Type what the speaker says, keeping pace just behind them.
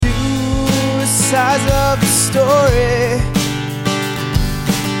sides of the story.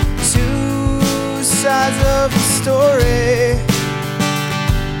 Two sides of the story.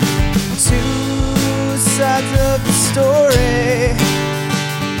 Two sides of the story.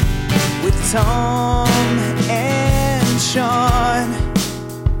 With Tom and Sean.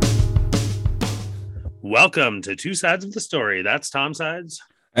 Welcome to Two Sides of the Story. That's Tom Sides.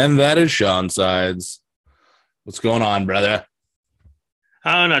 And that is Sean Sides. What's going on, brother?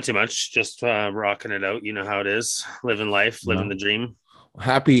 Oh, not too much. Just rocking it out. You know how it is. Living life, living the dream.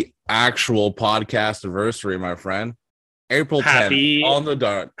 Happy actual podcast anniversary, my friend. April 10th, on the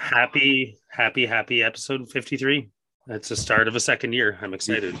dot. Happy episode 53. It's the start of a second year. I'm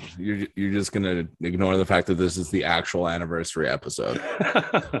excited. You're just going to ignore the fact that this is the actual anniversary episode.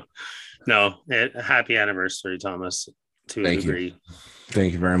 No, happy anniversary, Thomas, to a degree.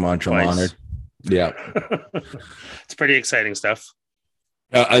 Thank you very much. Twice. I'm honored. Yeah. It's pretty exciting stuff.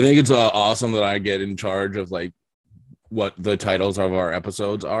 I think it's awesome that I get in charge of like what the titles of our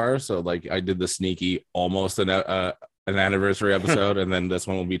episodes are. So like I did the sneaky almost an anniversary episode, and then this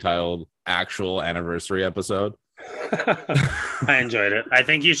one will be titled actual anniversary episode. I enjoyed it. I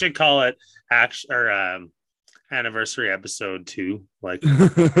think you should call it anniversary episode 2, like,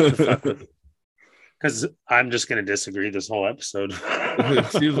 because I'm just going to disagree this whole episode. It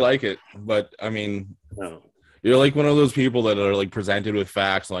seems like it, but I mean, no. You're like one of those people that are like presented with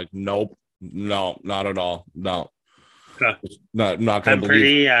facts, like, nope, no, not at all, no, not gonna. I'm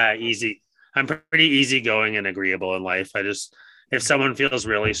pretty easy. I'm pretty easygoing and agreeable in life. If someone feels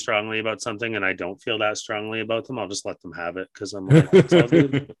really strongly about something and I don't feel that strongly about them, I'll just let them have it because I'm like, it's all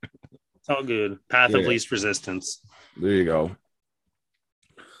good. It's all good. Path of least resistance. There you go.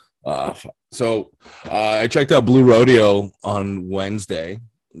 So I checked out Blue Rodeo on Wednesday,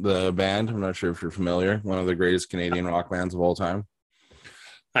 the band. I'm not sure if you're familiar. One of the greatest Canadian rock bands of all time.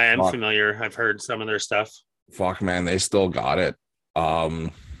 I am familiar. I've heard some of their stuff. Fuck, man, they still got it.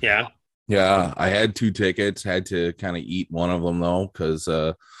 Yeah. Yeah, I had 2 tickets. Had to kind of eat one of them, though, because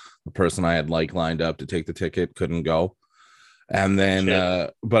the person I had lined up to take the ticket couldn't go. And then,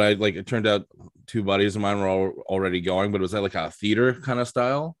 but it turned out 2 buddies of mine were already going, but it was like a theater kind of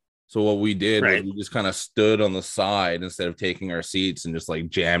style. So what we did was we just kind of stood on the side instead of taking our seats and just like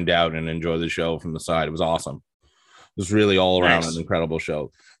jammed out and enjoyed the show from the side. It was awesome. It was really all around an incredible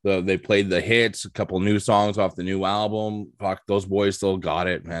show. They played the hits, a couple new songs off the new album. Fuck, those boys still got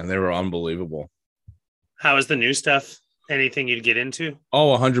it, man. They were unbelievable. How is the new stuff? Anything you'd get into?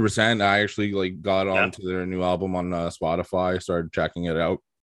 Oh, 100%. I actually got onto their new album on Spotify. Started checking it out.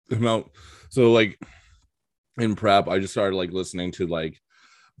 So like in prep, I just started listening to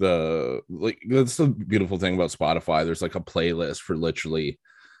that's the beautiful thing about Spotify. There's like a playlist for literally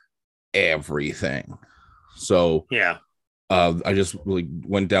everything. So yeah, I just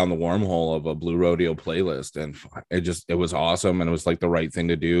went down the wormhole of a Blue Rodeo playlist, and it was awesome, and it was like the right thing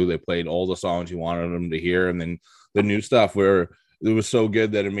to do. They played all the songs you wanted them to hear, and then the new stuff where it was so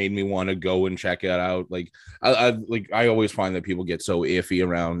good that it made me want to go and check it out. Like I always find that people get so iffy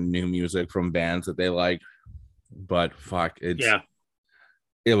around new music from bands that they like, but fuck,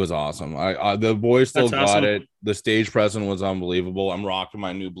 it was awesome. The boys still got it. The stage presence was unbelievable. I'm rocking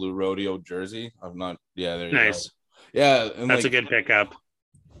my new Blue Rodeo jersey. There you go. Yeah, and that's a good pickup.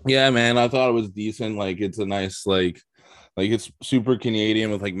 Yeah, man, I thought it was decent. It's a nice it's super Canadian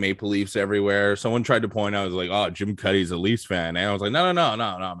with Maple Leafs everywhere. Someone tried to point out, was oh, Jim Cuddy's a Leafs fan, and I was like, no,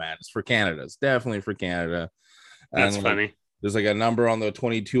 man, it's for Canada. It's definitely for Canada. That's funny. There's a number on the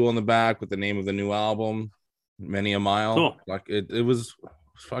 22 on the back with the name of the new album, Many a Mile. Cool. It was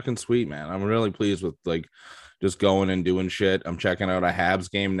fucking sweet, man. I'm really pleased with just going and doing shit. I'm checking out a Habs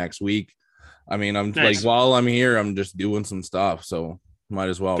game next week. I mean, I'm nice. While I'm here, I'm just doing some stuff, so might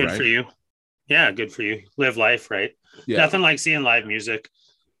as well. Good for you. Yeah, good for you. Live life, right? Yeah. Nothing like seeing live music.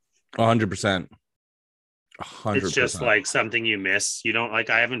 100%. It's just like something you miss. You don't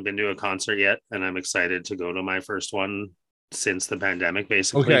I haven't been to a concert yet, and I'm excited to go to my first one since the pandemic,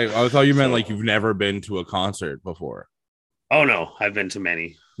 basically. Okay, I thought you meant you've never been to a concert before. Oh no, I've been to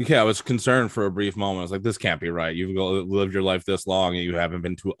many. Okay, I was concerned for a brief moment. I was like, this can't be right. You've lived your life this long and you haven't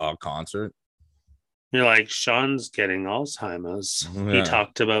been to a concert. You're like, Sean's getting Alzheimer's. Yeah. He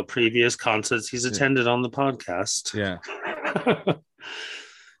talked about previous concerts he's attended on the podcast. Yeah.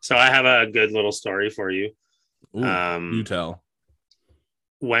 So I have a good little story for you. Ooh, you tell.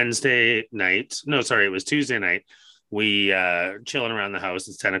 Wednesday night. No, sorry, it was Tuesday night. We chilling around the house.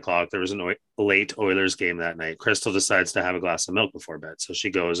 It's 10 o'clock. There was a late Oilers game that night. Crystal decides to have a glass of milk before bed. So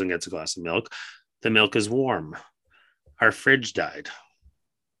she goes and gets a glass of milk. The milk is warm. Our fridge died.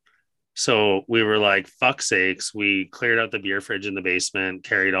 So we were like, fuck sakes. We cleared out the beer fridge in the basement,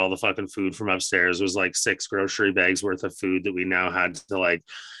 carried all the fucking food from upstairs. It was like 6 grocery bags worth of food that we now had to like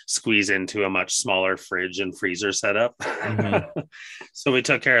squeeze into a much smaller fridge and freezer setup. So we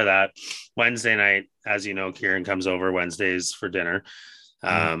took care of that. Wednesday night, as you know, Kieran comes over Wednesdays for dinner.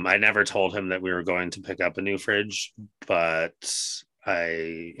 I never told him that we were going to pick up a new fridge, but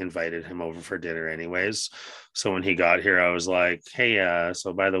I invited him over for dinner anyways. So when he got here, I was like, hey,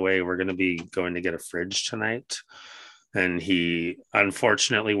 so by the way, we're going to be going to get a fridge tonight. And he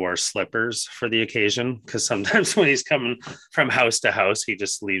unfortunately wore slippers for the occasion, because sometimes when he's coming from house to house, he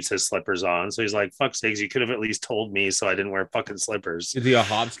just leaves his slippers on. So he's like, fuck sakes, you could have at least told me so I didn't wear fucking slippers. Is he a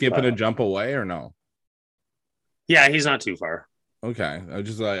hop, skip, and a jump away or no? Yeah, he's not too far. Okay.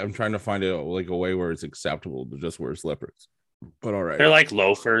 I'm trying to find a way where it's acceptable to just wear slippers. But all right. They're like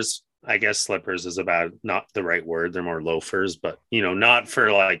loafers. I guess slippers is about not the right word. They're more loafers, but not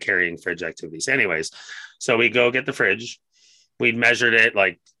for like carrying fridge activities. Anyways, so we go get the fridge. We measured it,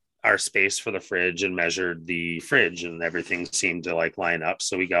 like our space for the fridge, and measured the fridge, and everything seemed to like line up.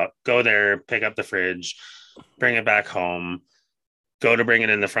 So we go there, pick up the fridge, bring it back home, go to bring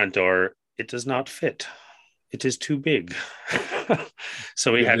it in the front door. It does not fit. It is too big.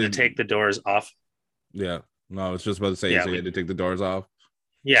 So we had to take the doors off. Yeah. No, I was just about to say, so you had to take the doors off.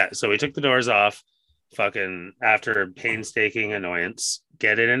 Yeah, so we took the doors off, fucking after painstaking annoyance,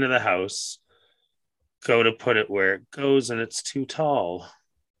 get it into the house, go to put it where it goes, and it's too tall.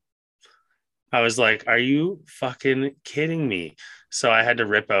 I was like, are you fucking kidding me? So I had to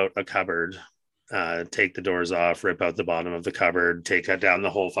rip out a cupboard, take the doors off, rip out the bottom of the cupboard, take down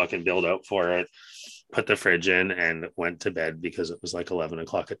the whole fucking build out for it, put the fridge in, and went to bed because it was like 11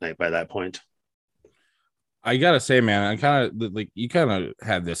 o'clock at night by that point. I gotta say, man, I kind of like you kind of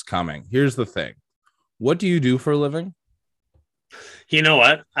had this coming. Here's the thing. What do you do for a living? You know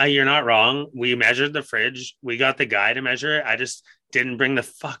what? You're not wrong. We measured the fridge. We got the guy to measure it. I just didn't bring the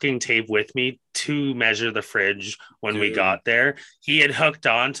fucking tape with me to measure the fridge when we got there. He had hooked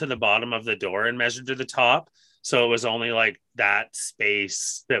on to the bottom of the door and measured to the top. So it was only like that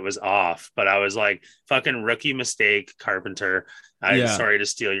space that was off. But I was like, fucking rookie mistake, Carpenter. I'm sorry to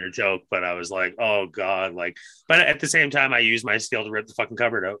steal your joke, but I was like, oh God, like, but at the same time, I used my skill to rip the fucking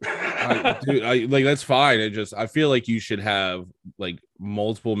cupboard out. Dude, like, that's fine. I feel like you should have like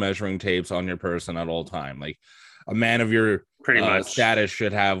multiple measuring tapes on your person at all time. Like a man of your pretty much status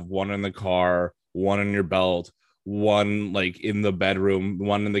should have one in the car, one in your belt, one like in the bedroom,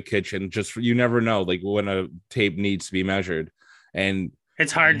 one in the kitchen. Just you never know, like when a tape needs to be measured. And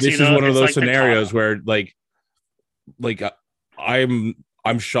it's hard. This is one of those scenarios where like I'm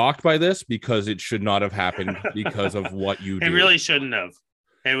shocked by this because it should not have happened because of what you did. It really shouldn't have.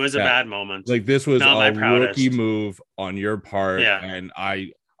 It was a bad moment. Like this was a rookie move on your part, and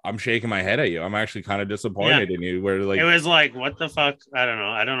I'm shaking my head at you. I'm actually kind of disappointed in you. Where like it was like, what the fuck? I don't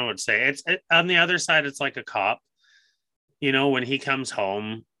know. I don't know what to say. On the other side, it's like a cop. When he comes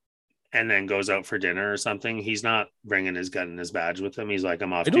home and then goes out for dinner or something, he's not bringing his gun and his badge with him. He's like,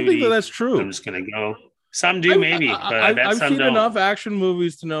 I'm off duty. I don't think that's true. I'm just gonna go. Some do, maybe, but I've some seen don't. enough action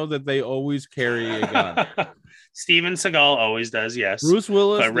movies to know that they always carry a gun. Steven Seagal always does, yes. Bruce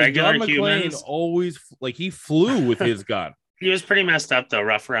Willis, but regular John humans always like he flew with his gun. He was pretty messed up though,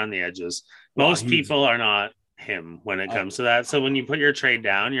 rough around the edges. Most people are not him when it comes to that. So when you put your trade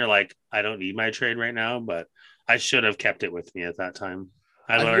down, you're like, I don't need my trade right now, but I should have kept it with me at that time.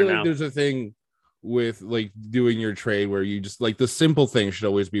 I feel like there's a thing with like doing your trade where you just like the simple thing should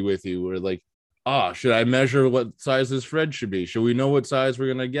always be with you. Where like, should I measure what size this fridge should be? Should we know what size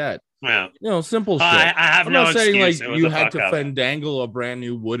we're gonna get? Yeah, simple shit. I have I'm no not saying excuse. like you had to fandangle a brand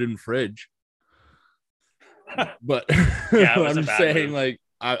new wooden fridge, but I'm just saying move. Like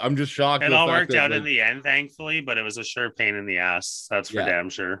I'm just shocked. It all worked out in the end, thankfully, but it was a sure pain in the ass. That's for damn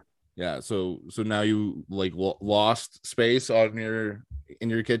sure. Yeah. So now you like lost space in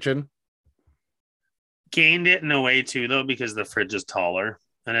your kitchen. Gained it in a way too, though, because the fridge is taller.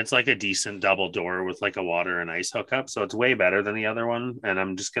 And it's like a decent double door with like a water and ice hookup. So it's way better than the other one. And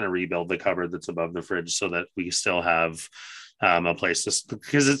I'm just going to rebuild the cupboard that's above the fridge so that we still have a place to,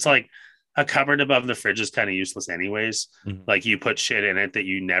 because it's like a cupboard above the fridge is kind of useless anyways. Mm-hmm. Like you put shit in it that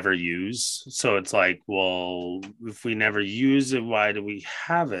you never use. So it's like, well, if we never use it, why do we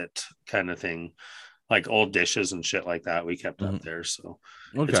have it kind of thing? Like old dishes and shit like that we kept up there. So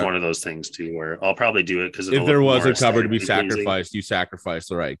it's one of those things too where I'll probably do it because if there was a cupboard to be sacrificed, you sacrificed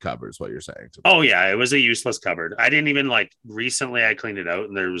the right cupboard is what you're saying. Oh yeah, it was a useless cupboard. I didn't even recently I cleaned it out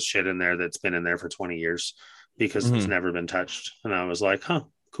and there was shit in there that's been in there for 20 years because it's never been touched. And I was like, huh,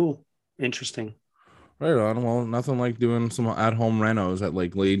 cool, interesting. Right on. Well, nothing like doing some at-home renos at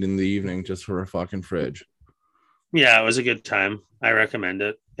like late in the evening just for a fucking fridge. Yeah, it was a good time. I recommend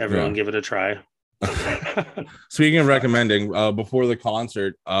it. Everyone Yeah. give it a try. Speaking of recommending, before the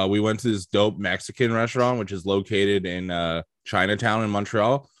concert, we went to this dope Mexican restaurant, which is located in Chinatown in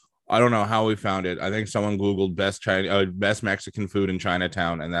Montreal. I don't know how we found it. I think someone Googled best Mexican food in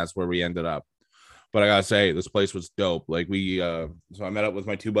Chinatown, and that's where we ended up. But I gotta say, this place was dope. Like so I met up with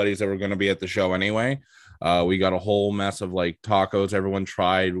my two buddies that were gonna be at the show anyway. We got a whole mess of like tacos. Everyone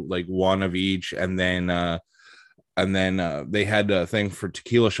tried like one of each, and then they had a thing for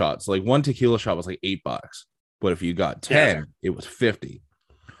tequila shots. Like one tequila shot was like $8, but if you got 10, it was 50.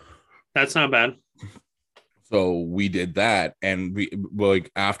 That's not bad. So we did that, and we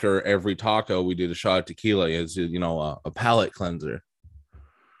like after every taco, we did a shot of tequila as a palate cleanser.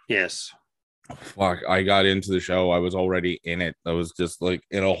 Yes. Fuck, I got into the show. I was already in it. I was just like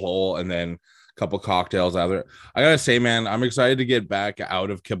in a hole, and then a couple cocktails out there. I gotta say, man, I'm excited to get back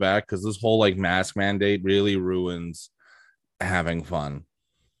out of Quebec because this whole like mask mandate really ruins having fun.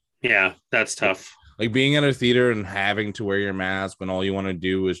 Yeah, that's tough. Like being at a theater and having to wear your mask when all you want to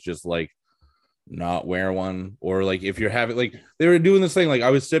do is just like not wear one, or like if you're having like they were doing this thing like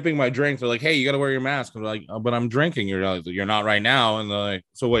I was sipping my drink, they're like, hey, you got to wear your mask. I'm like, oh, but I'm drinking. You're not right now. And they're like,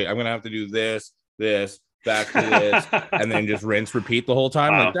 so wait, I'm gonna have to do this back to this and then just rinse repeat the whole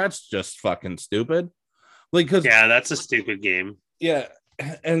time. Wow. Like that's just fucking stupid. Like because that's a stupid game. Yeah.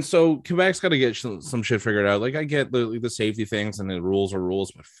 And so Quebec's got to get some shit figured out. Like I get the safety things and the rules are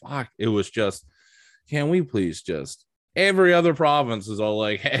rules, but fuck, it was just, can we please just, every other province is all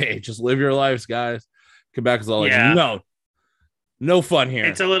like, hey, just live your lives, guys. Quebec is all like, no fun here.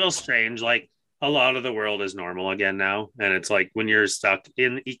 It's a little strange. Like a lot of the world is normal again now. And it's like when you're stuck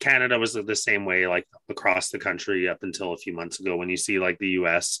in Canada was the same way, like across the country up until a few months ago, when you see like the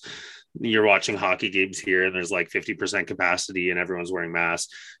US, you're watching hockey games here and there's like 50% capacity and everyone's wearing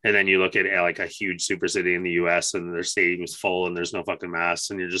masks. And then you look at like a huge super city in the US and their stadium is full and there's no fucking masks.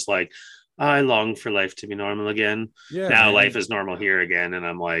 And you're just like, I long for life to be normal again. Yeah, now man. Life is normal here again. And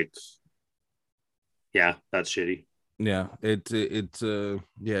I'm like, yeah, that's shitty. Yeah, it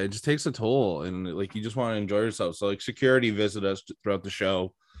just takes a toll, and like you just want to enjoy yourself. So like security visit us throughout the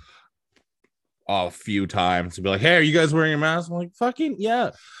show a few times to be like, hey, are you guys wearing your mask? I'm like, fucking yeah.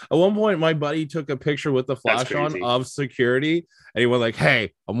 At one point my buddy took a picture with the flash on of security and he went like,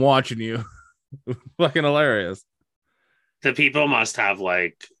 hey, I'm watching you. Fucking hilarious. The people must have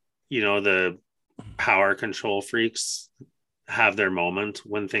like, the power control freaks have their moment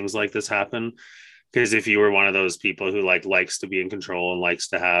when things like this happen. Because if you were one of those people who likes to be in control and likes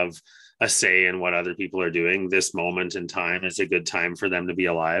to have a say in what other people are doing, this moment in time is a good time for them to be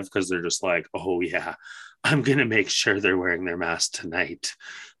alive, because they're just like, oh yeah, I'm gonna make sure they're wearing their mask tonight.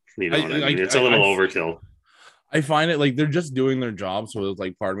 You know what I mean? It's a little overkill. I find it like they're just doing their job, so it's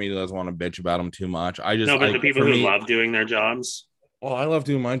like part of me doesn't want to bitch about them too much. But the people who love doing their jobs. Oh, I love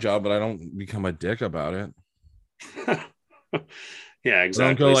doing my job, but I don't become a dick about it. Yeah,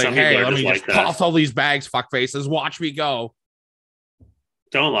 exactly. Don't go like, hey, let me just toss all these bags, fuck faces. Watch me go.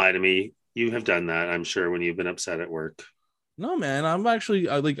 Don't lie to me. You have done that, I'm sure, when you've been upset at work. No, man. I'm actually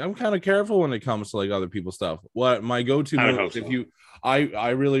I'm kind of careful when it comes to like other people's stuff. What my go-to move, I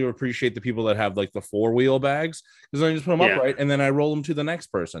really appreciate the people that have like the 4-wheel bags, because I just put them upright and then I roll them to the next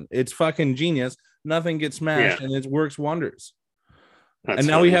person. It's fucking genius. Nothing gets smashed and it works wonders. That's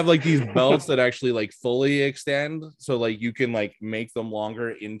now funny. We have like these belts that actually like fully extend, so like you can like make them longer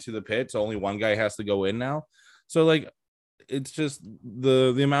into the pit, so only one guy has to go in now. So like it's just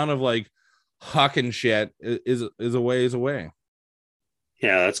the amount of like hucking shit is a ways away.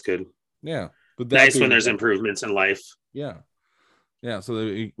 Yeah, that's good. Yeah, but nice when there's improvements in life. Yeah. So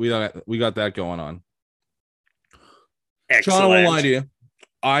we got that going on. Excellent. Sean, I won't lie to you,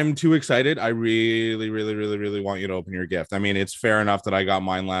 I'm too excited. I really, really, really, really want you to open your gift. I mean, it's fair enough that I got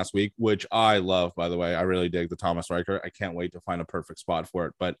mine last week, which I love, by the way. I really dig the Thomas Riker. I can't wait to find a perfect spot for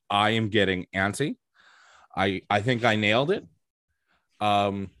it, but I am getting antsy. I think I nailed it.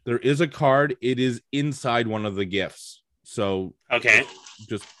 There is a card. It is inside one of the gifts. So okay,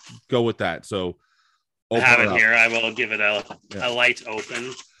 just go with that. So I have it here. I will give it a light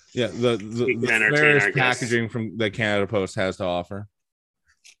open. Yeah, the fairest packaging from that Canada Post has to offer.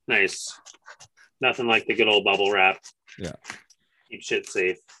 Nice. Nothing like the good old bubble wrap. Yeah. Keep shit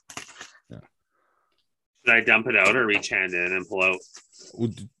safe. Yeah. Should I dump it out or reach hand in and pull out?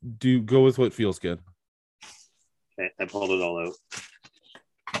 Do go with what feels good. Okay, I pulled it all out.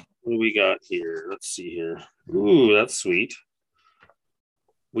 What do we got here? Let's see here. Ooh, that's sweet.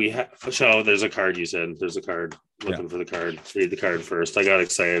 We have. So there's a card. You said there's a card. looking for the card. Read the card first. I got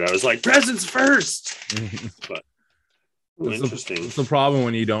excited. I was like, presents first. But interesting. It's the problem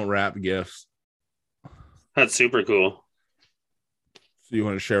when you don't wrap gifts. That's super cool. So you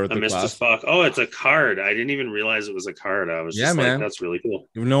want to share with the class? Spock. Oh, it's a card. I didn't even realize it was a card. I was just man. like, that's really cool.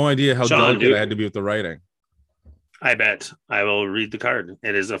 You have no idea how delicate I had to be with the writing. I bet. I will read the card.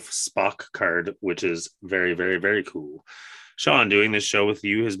 It is a Spock card, which is very, very, very cool. Sean, doing this show with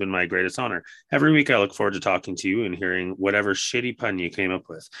you has been my greatest honor. Every week I look forward to talking to you and hearing whatever shitty pun you came up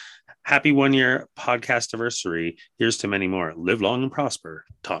with. Happy 1 year podcast anniversary. Here's to many more. Live long and prosper,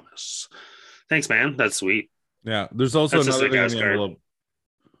 Thomas. Thanks, man. That's sweet. Yeah. There's also another thing in the envelope.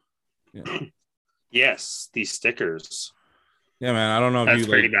 Yeah. Yes, these stickers. Yeah, man. I don't know if that's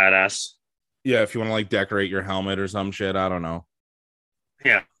pretty badass. Yeah, if you want to like decorate your helmet or some shit, I don't know.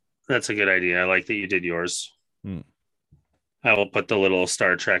 Yeah, that's a good idea. I like that you did yours. I will put the little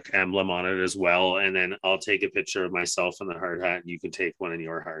Star Trek emblem on it as well, and then I'll take a picture of myself in the hard hat, and you can take one in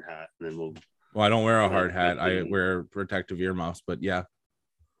your hard hat, and then we'll. Well, I don't wear a hard hat. I wear protective earmuffs, but yeah.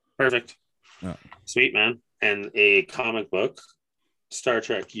 Perfect. Yeah. Sweet, man. And a comic book, Star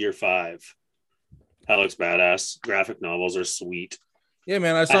Trek Year 5. That looks badass. Graphic novels are sweet. Yeah,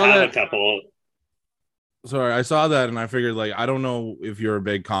 man. I saw that. A couple. Sorry, I saw that and I figured, like, I don't know if you're a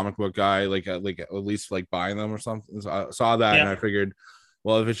big comic book guy, like at least like buying them or something. So I saw that and I figured,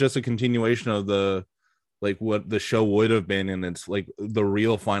 well, if it's just a continuation of the like what the show would have been and it's like the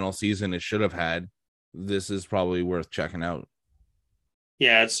real final season it should have had, this is probably worth checking out.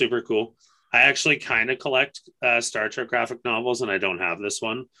 Yeah, it's super cool. I actually kind of collect Star Trek graphic novels, and I don't have this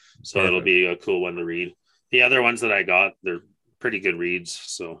one, so it'll be a cool one to read. The other ones that I got, they're pretty good reads.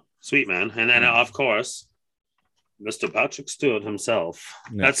 So sweet, man. And then of course, Mr. Patrick Stewart himself.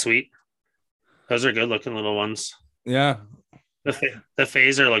 Yeah. That's sweet. Those are good looking little ones. Yeah. The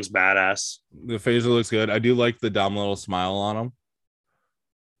phaser looks badass. The phaser looks good. I do like the dumb little smile on him.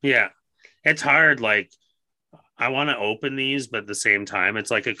 Yeah. It's hard. Like, I want to open these, but at the same time, it's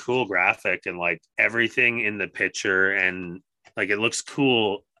like a cool graphic and like everything in the picture and like it looks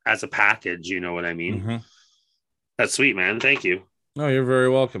cool as a package. You know what I mean? Mm-hmm. That's sweet, man. Thank you. No, you're very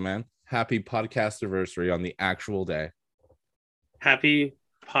welcome, man. Happy podcast anniversary on the actual day. Happy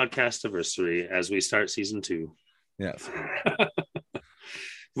podcast anniversary as we start season 2. Yes.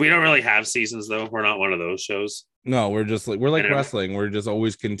 We don't really have seasons though. We're not one of those shows. No, we're like wrestling. We're just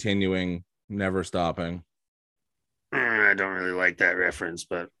always continuing, never stopping. I don't really like that reference,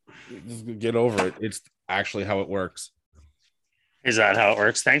 but just get over it. It's actually how it works. Is that how it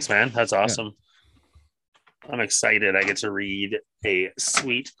works? Thanks, man. That's awesome. Yeah. I'm excited. I get to read a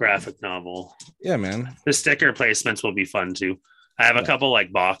sweet graphic novel. Yeah, man. The sticker placements will be fun too. I have a couple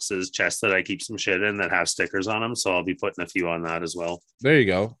like boxes, chests that I keep some shit in that have stickers on them, so I'll be putting a few on that as well. There you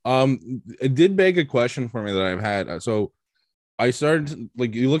go. It did beg a question for me that I've had. So I started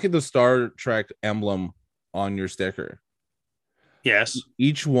like you look at the Star Trek emblem on your sticker. Yes.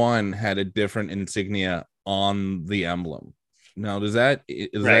 Each one had a different insignia on the emblem. Now, is that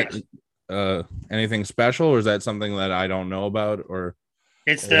anything special, or is that something that I don't know about? Or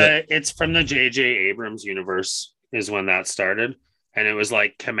it's from the J.J. Abrams universe is when that started, and it was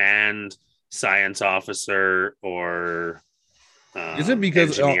like command, science officer, or is it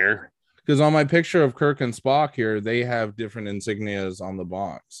because engineer? Because on my picture of Kirk and Spock here, they have different insignias on the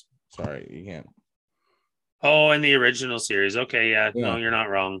box. Sorry, you can't. Oh, in the original series. Okay, yeah. No, you're not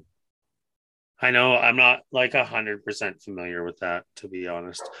wrong. I know I'm not like 100% familiar with that, to be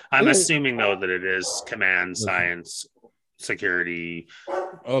honest. I'm assuming though that it is command, science, security,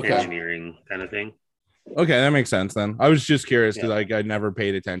 engineering kind of thing. Okay, that makes sense then. I was just curious because like I never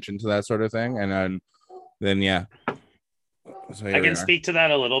paid attention to that sort of thing, and then yeah. So I can speak to that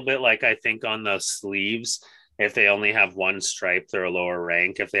a little bit. Like I think on the sleeves, if they only have one stripe, they're a lower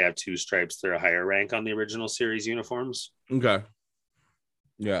rank. If they have 2 stripes, they're a higher rank on the original series uniforms. Okay.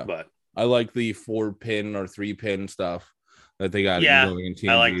 Yeah, but I like the 4-pin or 3-pin stuff that they got. Yeah, in TNG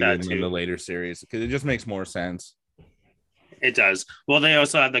I like that too. In the later series because it just makes more sense. It does. Well, they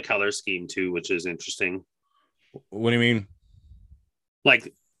also have the color scheme too, which is interesting. What do you mean?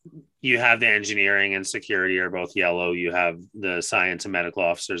 Like you have the engineering and security are both yellow. You have the science and medical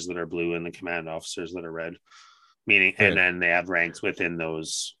officers that are blue and the command officers that are red. Meaning, and then they have ranks within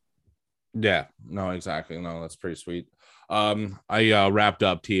those. Yeah, no, exactly. No, that's pretty sweet. I wrapped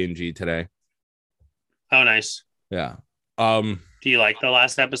up TNG today. Oh, nice. Yeah. Do you like the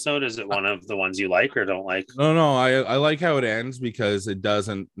last episode? Is it one of the ones you like or don't like? No. I like how it ends because it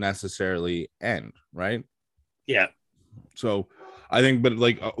doesn't necessarily end, right? Yeah. So I think, but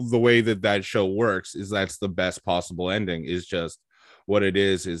like the way that show works is that's the best possible ending. Is just what it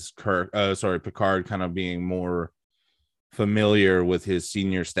is Picard kind of being more familiar with his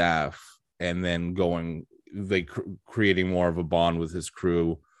senior staff, and then creating more of a bond with his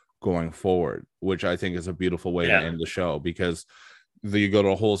crew going forward, which I think is a beautiful way to end the show, because you go to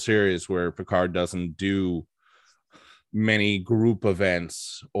a whole series where Picard doesn't do many group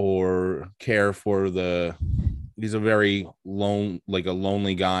events or care for he's a very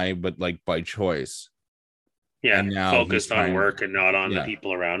lonely guy, but like by choice. Yeah, and now focused on work and not on the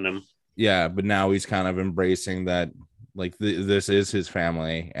people around him. Yeah, but now he's kind of embracing that, like this is his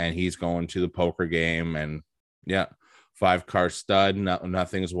family, and he's going to the poker game, and 5-car stud,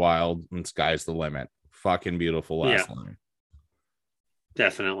 nothing's wild, and sky's the limit. Fucking beautiful last line.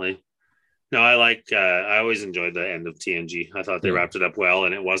 Definitely. No, I always enjoyed the end of TNG. I thought they wrapped it up well,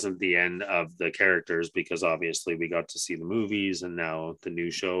 and it wasn't the end of the characters, because obviously we got to see the movies and now the new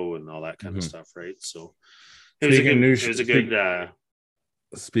show and all that kind of stuff, right? So it was a good.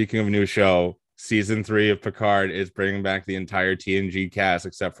 Speaking of new show, season 3 of Picard is bringing back the entire TNG cast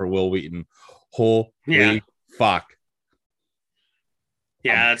except for Will Wheaton. Holy fuck!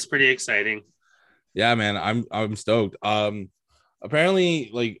 Yeah, it's pretty exciting. Yeah, man, I'm stoked.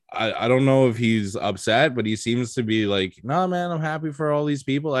 Apparently, like I don't know if he's upset, but he seems to be like, nah, man, I'm happy for all these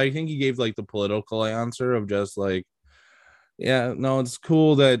people. I think he gave like the political answer of just like, yeah, no, it's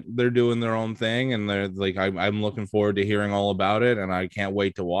cool that they're doing their own thing, and they're like, I'm looking forward to hearing all about it, and I can't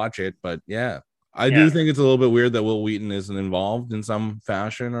wait to watch it. But I do think it's a little bit weird that Will Wheaton isn't involved in some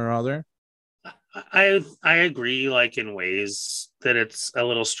fashion or other. I agree, like in ways that it's a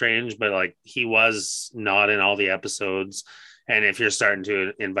little strange, but like he was not in all the episodes. And if you're starting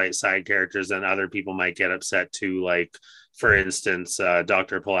to invite side characters, then other people might get upset too. Like, for instance,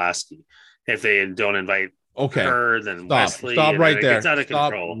 Dr. Pulaski. If they don't invite her, then Wesley. Stop right there. It's out of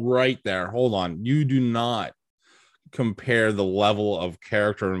control. Right there. Hold on. You do not compare the level of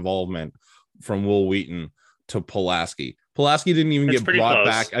character involvement from Will Wheaton to Pulaski. Pulaski didn't even get brought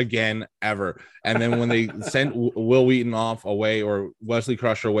back again ever. And then when they sent Will Wheaton away, or Wesley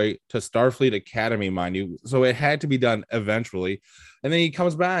Crusher away to Starfleet Academy, mind you, so it had to be done eventually. And then he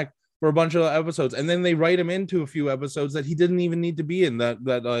comes back for a bunch of episodes, and then they write him into a few episodes that he didn't even need to be in.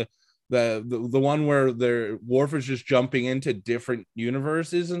 The one where Worf is just jumping into different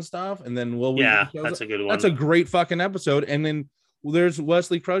universes and stuff, and then Will Wheaton that's a good one. That's a great fucking episode. And then there's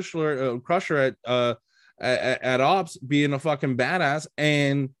Wesley Crusher at Ops being a fucking badass,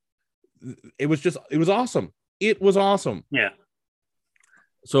 and it was awesome. It was awesome. Yeah.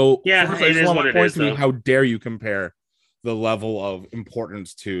 So first, I just want to point to me, how dare you compare the level of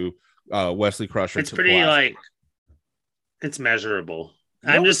importance to Wesley Crusher? It's pretty Pulaski. Like it's measurable.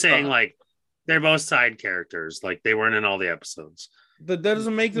 I'm just saying, like, they're both side characters. Like, they weren't in all the episodes. That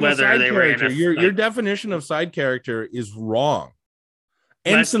doesn't make them a side character. Your definition of side character is wrong.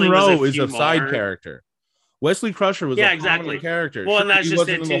 Ensign Rowe is a side character. Wesley Crusher was a prominent character. Well, and that's just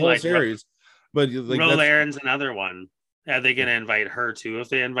it too. Like, series, but like, Ro Laren's another one. Are they going to invite her too if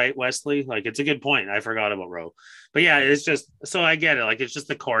they invite Wesley? Like, it's a good point. I forgot about Ro, but yeah, it's just so I get it. Like, it's just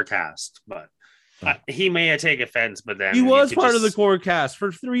the core cast, but he may take offense. But then he was part of the core cast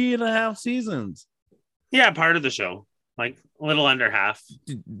for 3.5 seasons. Yeah, part of the show, like a little under half.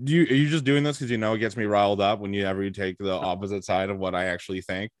 Are you just doing this because it gets me riled up whenever you take the opposite side of what I actually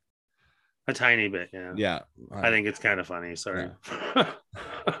think? A tiny bit, yeah. Yeah. I think it's kind of funny. Sorry. Yeah.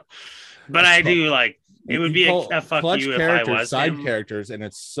 But I do like it would be a fuck you if I was side characters, and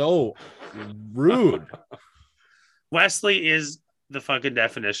it's so rude. Wesley is the fucking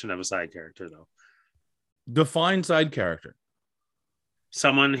definition of a side character, though. Define side character.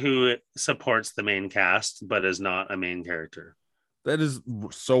 Someone who supports the main cast, but is not a main character. That is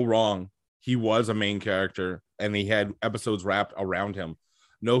so wrong. He was a main character, and he had episodes wrapped around him.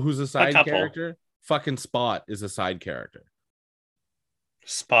 Know who's a side character? Fucking Spot is a side character.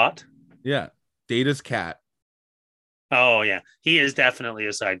 Spot? Yeah. Data's cat. Oh, yeah. He is definitely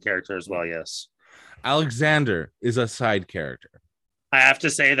a side character as well, yes. Alexander is a side character. I have to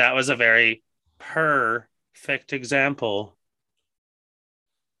say that was a very perfect example.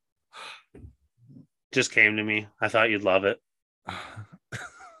 Just came to me. I thought you'd love it.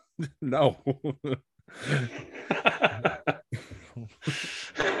 No.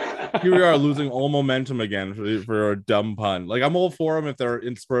 Here we are losing all momentum again for a dumb pun. Like, I'm all for them if they're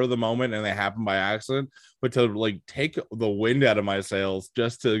in spur of the moment and they happen by accident, but to like take the wind out of my sails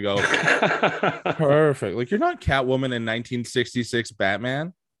just to go perfect. Like, you're not Catwoman in 1966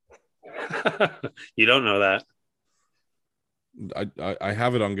 Batman. You don't know that. I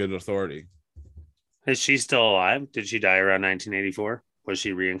have it on good authority. Is she still alive? Did she die around 1984? Was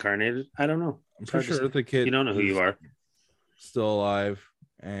she reincarnated? I don't know. I'm pretty sure the kid. You don't know who you are. Still alive,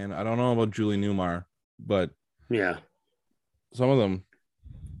 and I don't know about Julie Newmar, but yeah, some of them.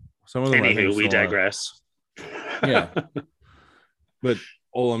 I think Anywho, we still are. digress. Yeah. But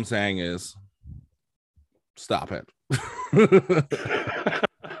all I'm saying is stop it.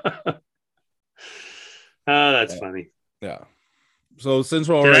 Oh, that's funny. Yeah. So since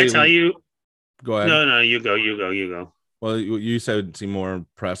we're Did already, I tell you? go ahead. No, you go. Well, you said it seemed more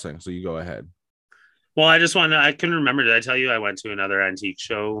pressing, so you go ahead. Well, I couldn't remember. Did I tell you I went to another antique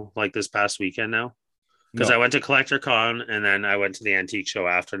show like this past weekend now? Because No. I went to Collector Con and then I went to the antique show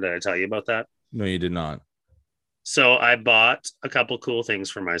after. Did I tell you about that? No, you did not. So I bought a couple cool things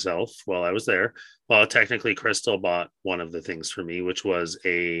for myself while I was there. Well, technically, Crystal bought one of the things for me, which was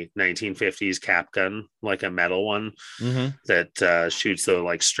a 1950s cap gun, like a metal one that shoots the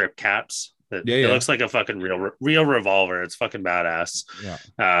like strip caps. It looks like a fucking real revolver. It's fucking badass. Yeah.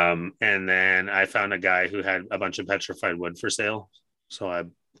 And then I found a guy who had a bunch of petrified wood for sale, so I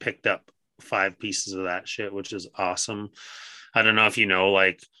picked up 5 pieces of that shit, which is awesome. I don't know if you know,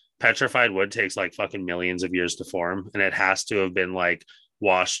 like petrified wood takes like fucking millions of years to form, and it has to have been like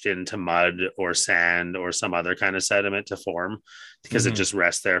washed into mud or sand or some other kind of sediment to form, because it just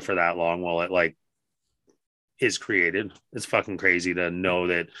rests there for that long while it like is created. It's fucking crazy to know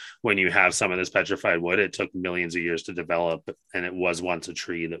that when you have some of this petrified wood, it took millions of years to develop, and it was once a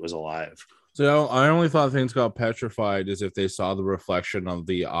tree that was alive. So I only thought things got petrified as if they saw the reflection of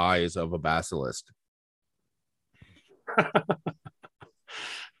the eyes of a basilisk.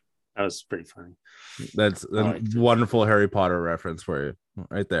 That was pretty funny. That's a wonderful Harry Potter reference for you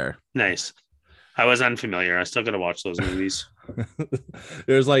right there. Nice. I was unfamiliar. I still got to watch those movies.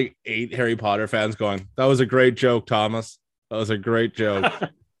 There's like 8 Harry Potter fans going, that was a great joke, Thomas. That was a great joke.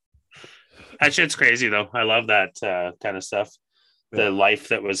 That shit's crazy, though. I love that kind of stuff. The life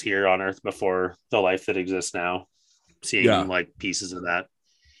that was here on Earth before the life that exists now. Seeing like pieces of that.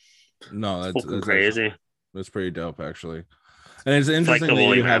 No, that's crazy. Actually, that's pretty dope, actually. And it's interesting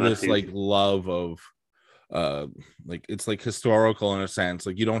that you have this like love of like it's like historical in a sense.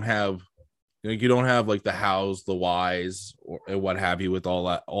 Like you don't have like the hows, the whys, or what have you with all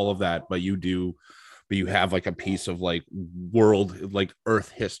of that, but you have like a piece of like world, like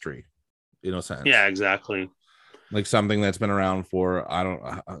Earth history, in a sense. Yeah, exactly. Like something that's been around for, I don't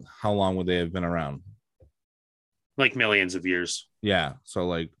know, how long would they have been around? Like millions of years. Yeah. So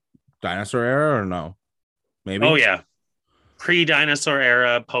like dinosaur era or no? Maybe. Oh yeah. Pre-dinosaur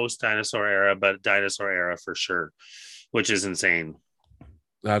era, post-dinosaur era, but dinosaur era for sure, which is insane.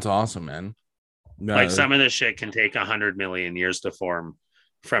 That's awesome, man. Yeah, like some of this shit can take 100 million years to form,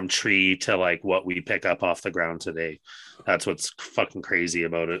 from tree to like what we pick up off the ground today. That's what's fucking crazy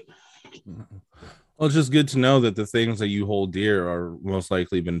about it. Well, it's just good to know that the things that you hold dear are most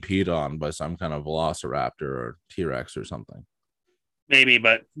likely been peed on by some kind of velociraptor or T-Rex or something. Maybe,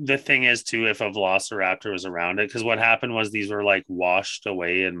 but the thing is too, if a velociraptor was around it, because what happened was these were like washed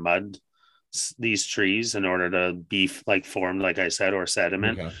away in mud, these trees, in order to be like formed, like I said, or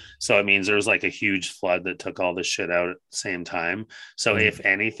sediment. Okay. So it means there was like a huge flood that took all this shit out at the same time. So if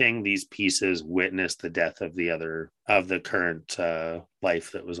anything, these pieces witnessed the death of the current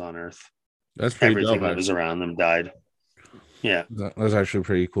life that was on Earth. That's pretty Everything dope, that was around them died. Yeah, that's actually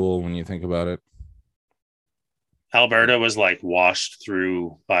pretty cool when you think about it. Alberta was like washed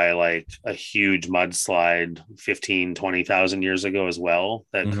through by like a huge mudslide 20,000 years ago as well,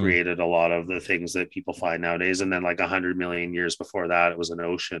 that created a lot of the things that people find nowadays. And then like 100 million years before that, it was an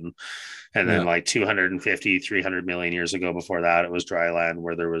ocean. And then like 250, 300 million years ago before that, it was dry land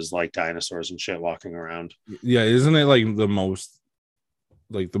where there was like dinosaurs and shit walking around. Yeah. Isn't it like the most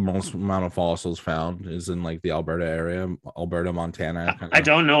amount of fossils found is in like the Alberta area, Alberta, Montana? I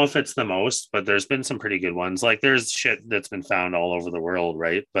don't know if it's the most, but there's been some pretty good ones. Like there's shit that's been found all over the world,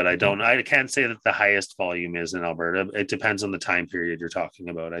 right? But I can't say that the highest volume is in Alberta. It depends on the time period you're talking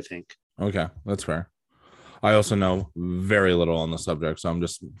about, I think. Okay, that's fair. I also know very little on the subject, so I'm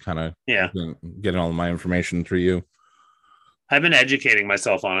just kind of getting all my information through you. I've been educating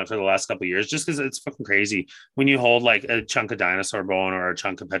myself on it for the last couple of years, just because it's fucking crazy. When you hold like a chunk of dinosaur bone or a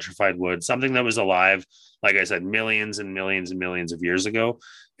chunk of petrified wood, something that was alive, like I said, millions and millions and millions of years ago,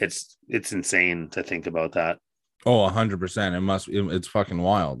 it's insane to think about that. Oh, 100%. It's fucking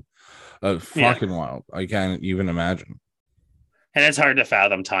wild. Wild. I can't even imagine. And it's hard to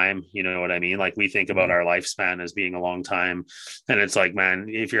fathom time. You know what I mean? Like we think about our lifespan as being a long time. And it's like, man,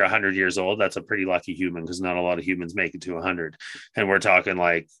 if you're 100 years old, that's a pretty lucky human, because not a lot of humans make it to 100. And we're talking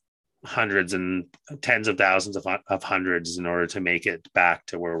like hundreds and tens of thousands of hundreds in order to make it back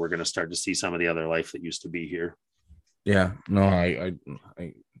to where we're going to start to see some of the other life that used to be here. Yeah, no, I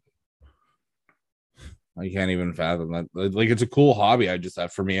I can't even fathom that. Like, it's a cool hobby. I just,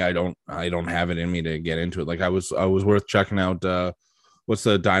 for me, I don't have it in me to get into it. Like, I was worth checking out. What's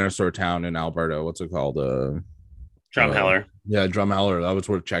the dinosaur town in Alberta? What's it called? Drumheller. Yeah, Drumheller. That was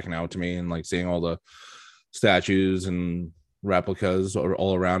worth checking out to me, and like seeing all the statues and replicas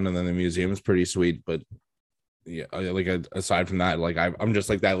all around, and then the museum is pretty sweet. But yeah, like aside from that, like I'm just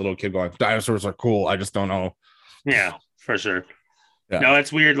like that little kid going, dinosaurs are cool. I just don't know. Yeah, for sure. Yeah. No,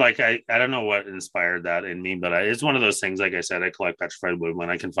 it's weird. Like I don't know what inspired that in me, but it's one of those things. Like I said, I collect petrified wood when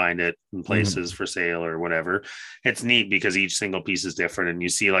I can find it in places for sale or whatever. It's neat because each single piece is different, and you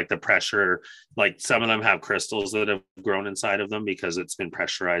see like the pressure. Like some of them have crystals that have grown inside of them because it's been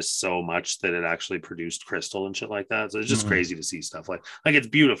pressurized so much that it actually produced crystal and shit like that. So it's just crazy to see stuff like it's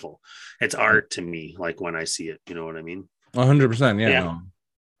beautiful. It's art to me. Like when I see it, you know what I mean? 100%. Yeah. No.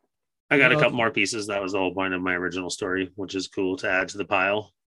 I got a couple more pieces. That was the whole point of my original story, which is cool to add to the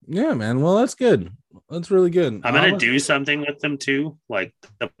pile. Yeah, man. Well, that's good. That's really good. I'm going to do something with them too. Like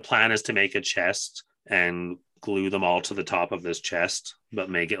the plan is to make a chest and glue them all to the top of this chest, but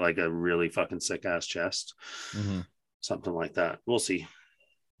make it like a really fucking sick ass chest. Something like that. We'll see.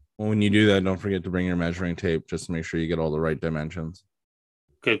 Well, when you do that, don't forget to bring your measuring tape just to make sure you get all the right dimensions.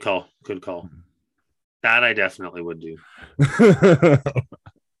 Good call. Good call. That I definitely would do.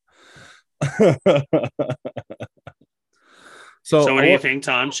 So what do you think,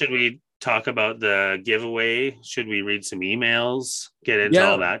 Tom? Should we talk about the giveaway? Should we read some emails, get into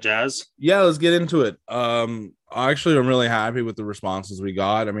all that jazz? Yeah, let's get into it. Actually, I'm really happy with the responses we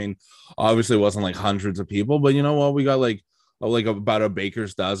got. I mean, obviously it wasn't like hundreds of people, but you know what, we got like about a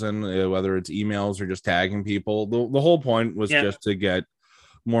baker's dozen, whether it's emails or just tagging people. The whole point was just to get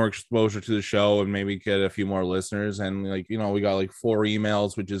more exposure to the show and maybe get a few more listeners. And like, you know, we got like 4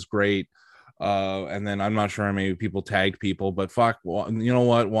 emails, which is great. And then I'm not sure how many people tagged people, but fuck, you know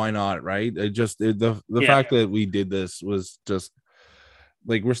what? Why not? Right? The fact that we did this was just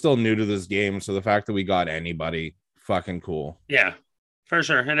like, we're still new to this game. So the fact that we got anybody, fucking cool. Yeah, for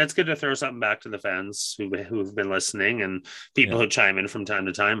sure. And it's good to throw something back to the fans who've been listening and people who chime in from time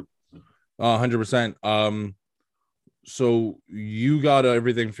to time. 100%. So you got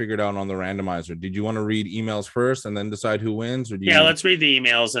everything figured out on the randomizer. Did you want to read emails first and then decide who wins? Or let's read the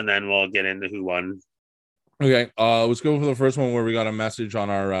emails and then we'll get into who won. Okay. Let's go for the first one where we got a message on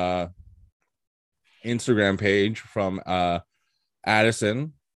our Instagram page from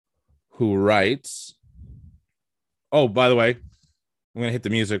Addison, who writes, oh, by the way, I'm gonna hit the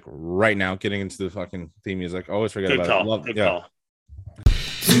music right now, getting into the fucking theme music. I always forget about it. Good call.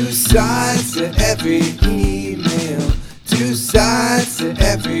 2 sides to every email, 2 sides to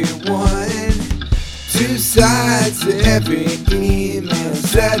everyone, 2 sides to every email.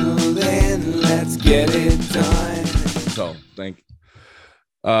 Settle in, let's get it done. So, thank you.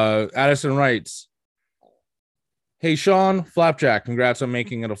 Addison writes, hey, Sean, Flapjack, congrats on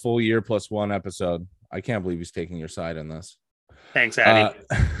making it a full year plus 1 episode. I can't believe he's taking your side in this. Thanks, Addy.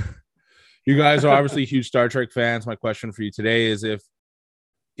 You guys are obviously huge Star Trek fans. My question for you today is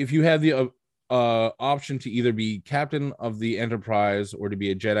if you had the option to either be captain of the Enterprise or to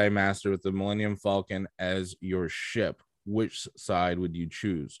be a Jedi Master with the Millennium Falcon as your ship, which side would you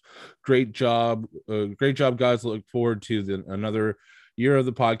choose? Great job, guys. Look forward to another year of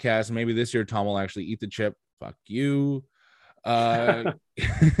the podcast. Maybe this year Tom will actually eat the chip. Fuck you.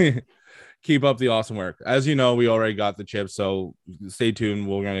 Keep up the awesome work. As you know, we already got the chip, so stay tuned.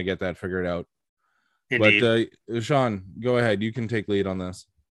 We're gonna get that figured out. Indeed. But Sean, go ahead. You can take lead on this.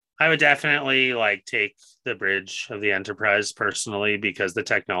 I would definitely take the bridge of the Enterprise personally because the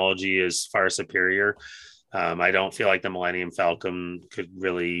technology is far superior. I don't feel like the Millennium Falcon could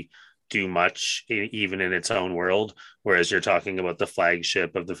really do much even in its own world, whereas you're talking about the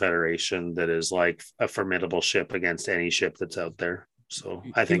flagship of the Federation that is like a formidable ship against any ship that's out there. So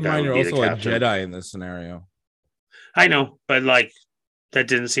I think you're also a Jedi in this scenario. I know, but that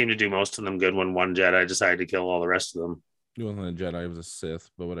didn't seem to do most of them good when one Jedi decided to kill all the rest of them. He wasn't a Jedi, he was a Sith,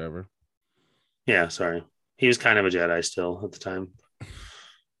 but whatever. Yeah, sorry. He was kind of a Jedi still at the time.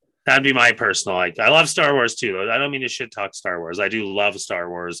 That'd be my personal I love Star Wars too, though. I don't mean to shit talk Star Wars. I do love Star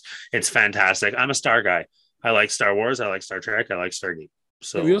Wars. It's fantastic. I'm a Star guy. I like Star Wars. I like Star Trek. I like Stargate.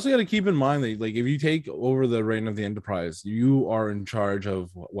 So we also got to keep in mind that if you take over the reign of the Enterprise, you are in charge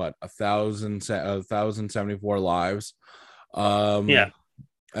of what 1,074 lives. Yeah.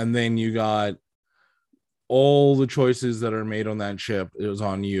 And then you got all the choices that are made on that ship is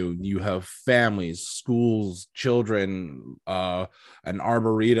on you. You have families, schools, children, an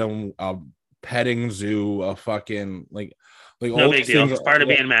arboretum, a petting zoo, a fucking no big deal. It's part of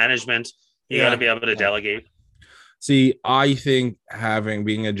being management. You got to be able to delegate. See, I think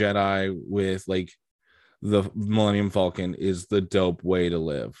being a Jedi with the Millennium Falcon is the dope way to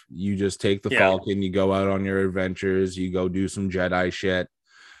live. You just take the Falcon, you go out on your adventures, you go do some Jedi shit,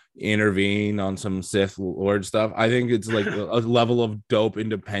 intervene on some Sith Lord stuff. I think it's like a level of dope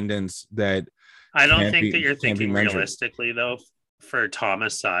independence that I don't think that you're thinking realistically though. For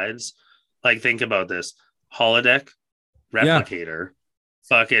Thomas Sides, like think about this: holodeck, replicator,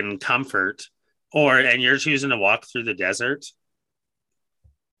 fucking comfort, and you're choosing to walk through the desert.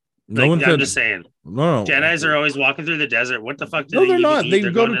 I'm just saying. No, Jedis are always walking through the desert. What the fuck? They're not. They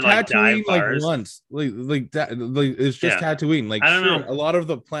go to Tatooine like once. Like that. Like it's just Tatooine. Like I don't know. A lot of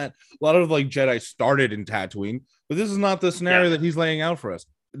like Jedi started in Tatooine, but this is not the scenario that he's laying out for us.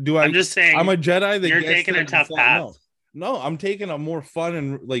 I'm just saying. I'm a Jedi. That you're taking a tough path. No, I'm taking a more fun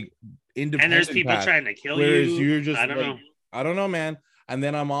and like independent. And there's people trying to kill you. You're just. I don't know, man. And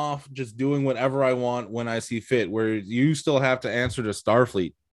then I'm off just doing whatever I want when I see fit. Where you still have to answer to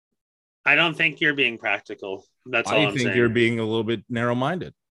Starfleet. I don't think you're being practical. That's all I'm saying. I think you're being a little bit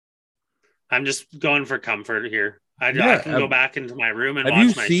narrow-minded. I'm just going for comfit here. I can go back into my room and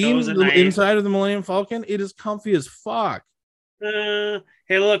watch my shows at night. Have you seen the inside of the Millennium Falcon? It is comfy as fuck. It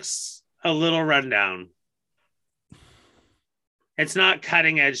looks a little rundown. It's not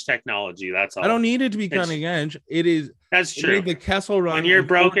cutting-edge technology. That's all. I don't need it to be cutting edge. It is. That's true. The Kessel Run. When you're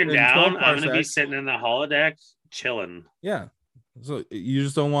broken down, I'm going to be sitting in the holodeck chilling. Yeah. So you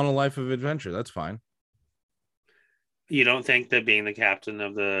just don't want a life of adventure. That's fine. You don't think that being the captain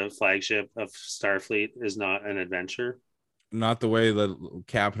of the flagship of Starfleet is not an adventure? Not the way that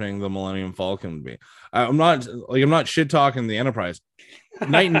captaining the Millennium Falcon would be. I'm not shit talking the Enterprise.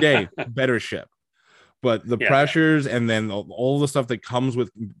 Night and day, better ship. But the pressures and then all the stuff that comes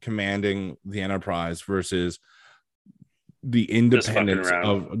with commanding the Enterprise versus the independence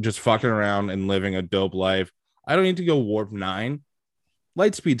of just fucking around and living a dope life. I don't need to go warp 9.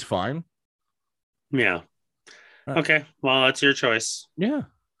 Light speed's fine. Yeah. Okay. Well, that's your choice. Yeah.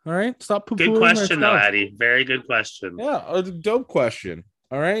 All right. Stop. Good question, though, Addy. Very good question. Yeah. A dope question.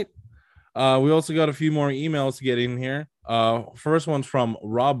 All right. We also got a few more emails to get in here. First one's from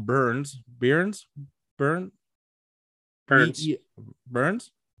Rob Burns. Burns?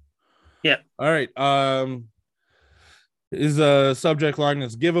 Yeah. All right. His subject line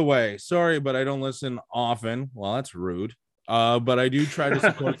is giveaway. Sorry, but I don't listen often. Well, that's rude. But I do try to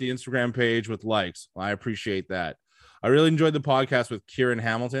support the Instagram page with likes. I appreciate that. I really enjoyed the podcast with Kieran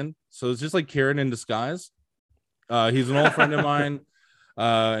Hamilton. So it's just like Kieran in disguise. He's an old friend of mine,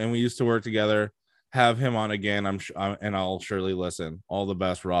 and we used to work together. Have him on again. And I'll surely listen. All the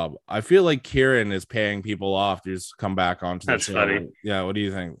best, Rob. I feel like Kieran is paying people off to just come back onto the show. Funny. Yeah. What do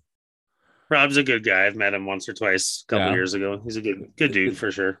you think? Rob's a good guy. I've met him once or twice a couple years ago. He's a good dude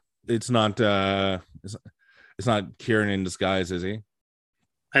for sure. It's not Kieran in disguise, is he?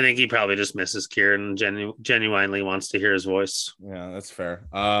 I think he probably just misses Kieran and genuinely wants to hear his voice. Yeah, that's fair.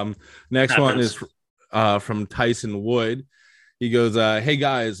 Next one is from Tyson Wood. He goes, hey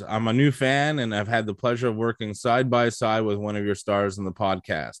guys, I'm a new fan and I've had the pleasure of working side by side with one of your stars in the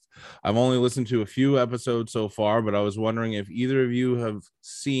podcast. I've only listened to a few episodes so far, but I was wondering if either of you have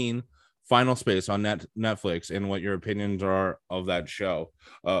seen Final Space on Netflix and what your opinions are of that show.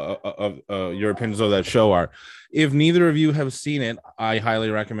 Your opinions of that show are. If neither of you have seen it, I highly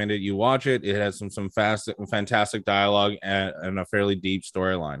recommend it. You watch it. It has some fantastic dialogue and a fairly deep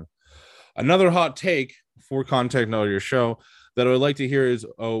storyline. Another hot take for content of your show that I would like to hear is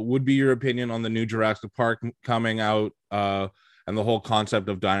would be your opinion on the new Jurassic Park coming out and the whole concept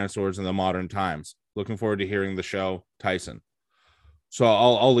of dinosaurs in the modern times. Looking forward to hearing the show, Tyson. So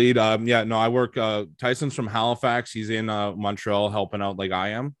I'll lead. I work. Tyson's from Halifax. He's in Montreal helping out like I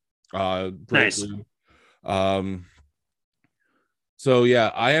am. Nice. So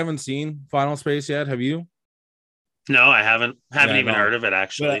yeah, I haven't seen Final Space yet. Have you? No, I haven't. Haven't even heard of it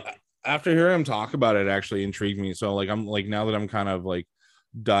actually. But after hearing him talk about it, actually intrigued me. So like I'm like now that I'm kind of like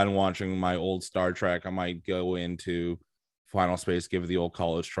done watching my old Star Trek, I might go into Final Space, give it the old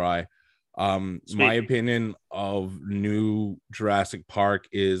college try. My opinion of new Jurassic Park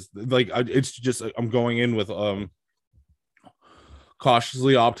is like it's just I'm going in with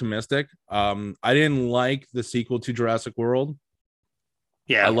cautiously optimistic. I didn't like the sequel to Jurassic World.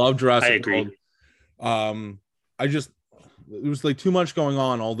 Yeah, I love Jurassic World. It was like too much going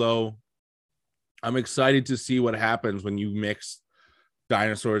on, although I'm excited to see what happens when you mix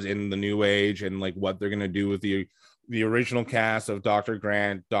dinosaurs in the new age and like what they're going to do with the original cast of Dr.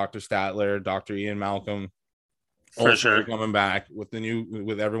 Grant, Dr. Statler, Dr. Ian Malcolm. For sure. Coming back with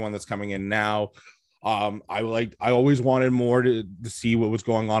everyone that's coming in now. I always wanted more to see what was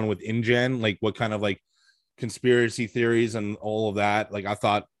going on with InGen, like what kind of like conspiracy theories and all of that. Like I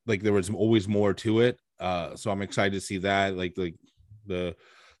thought like there was always more to it. So I'm excited to see that, like the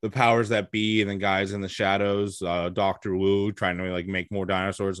powers that be, and then guys in the shadows, Dr. Wu trying to like make more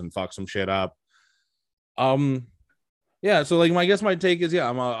dinosaurs and fuck some shit up. Yeah, so like my take is, yeah,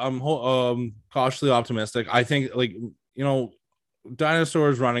 I'm cautiously optimistic. I think, like,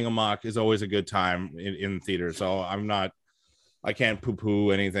 dinosaurs running amok is always a good time in theater. So I can't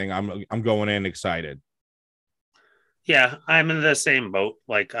poo-poo anything. I'm going in excited. Yeah, I'm in the same boat.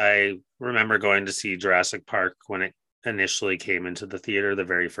 Like, I remember going to see Jurassic Park when it initially came into the theater, the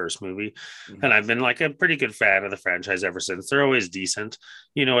very first movie. And I've been like a pretty good fan of the franchise ever since. They're always decent.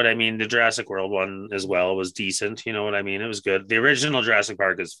 You know what I mean? The Jurassic World one as well was decent. You know what I mean? It was good. The original Jurassic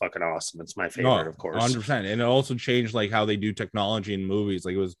Park is fucking awesome. It's my favorite, of course. 100%. And it also changed like how they do technology in movies.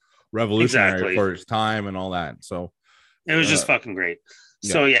 Like, it was revolutionary for its time and all that. So it was just fucking great.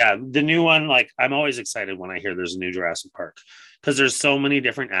 So yeah, the new one, like, I'm always excited when I hear there's a new Jurassic Park, because there's so many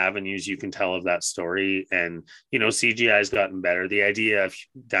different avenues you can tell of that story. And, CGI has gotten better. The idea of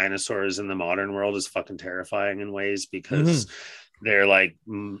dinosaurs in the modern world is fucking terrifying in ways, because they're like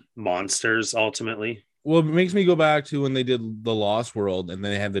monsters ultimately. Well, it makes me go back to when they did The Lost World and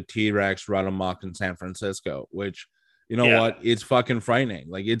they had the T-Rex run amok in San Francisco, which, what? It's fucking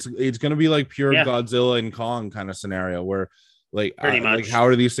frightening. Like, it's going to be like pure Godzilla and Kong kind of scenario where, like, pretty much. Like, how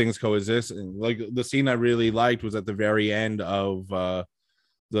do these things coexist? And like, the scene I really liked was at the very end of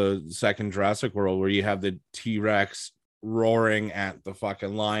the second Jurassic World, where you have the T-Rex roaring at the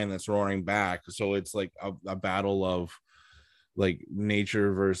fucking lion that's roaring back. So it's like a battle of like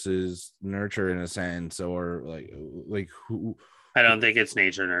nature versus nurture in a sense, or like who. I don't think it's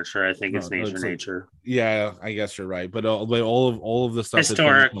nature nurture. I think it's nature nature. Yeah, I guess you're right. But all of the stuff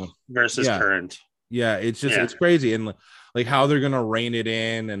historic versus current. Yeah, it's just it's crazy. And like how they're gonna rein it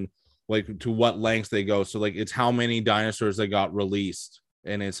in, and like to what lengths they go. So like, it's how many dinosaurs that got released,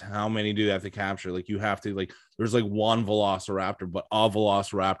 and it's how many do they have to capture. Like, you have to, like, there's like one velociraptor, but a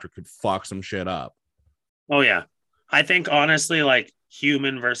velociraptor could fuck some shit up. Oh yeah, I think honestly, like,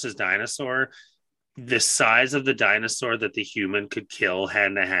 human versus dinosaur, the size of the dinosaur that the human could kill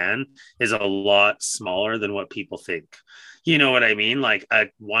hand to hand is a lot smaller than what people think. You know what I mean? Like, a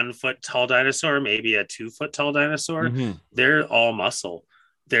 1 foot tall dinosaur, maybe a 2 foot tall dinosaur, they're all muscle.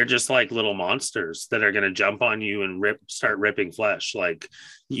 They're just like little monsters that are going to jump on you and start ripping flesh. Like,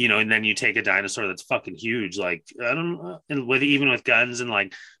 and then you take a dinosaur that's fucking huge. Like, I don't know, and even with guns, and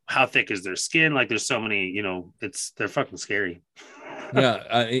like, how thick is their skin? Like, there's so many, they're fucking scary. Yeah,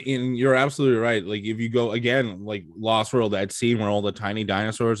 and you're absolutely right. Like, if you go again, like Lost World, that scene where all the tiny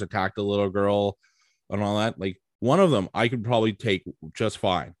dinosaurs attacked the little girl and all that, like, one of them I could probably take just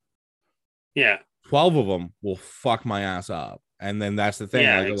fine. Yeah. 12 of them will fuck my ass up. And then that's the thing.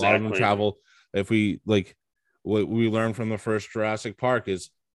 Yeah, like, exactly. A lot of them travel. If we, like, what we learned from the first Jurassic Park is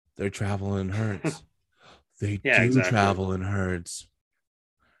they're traveling in herds. They do travel in herds.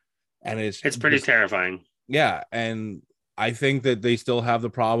 And it's pretty terrifying. Yeah. And I think that they still have the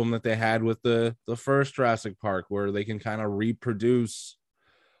problem that they had with the first Jurassic Park, where they can kind of reproduce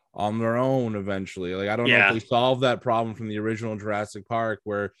on their own eventually. Like, I don't know if they solved that problem from the original Jurassic Park,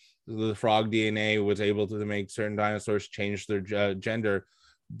 where the frog DNA was able to make certain dinosaurs change their gender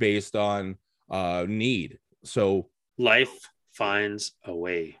based on need. So life finds a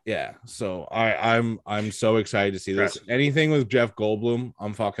way. Yeah. So I'm so excited to see this. Anything with Jeff Goldblum,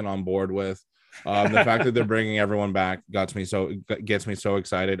 I'm fucking on board with. The fact that they're bringing everyone back gets me so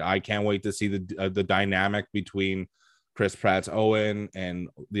excited. I can't wait to see the dynamic between Chris Pratt's Owen and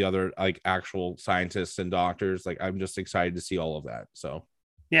the other, like, actual scientists and doctors. Like, I'm just excited to see all of that. So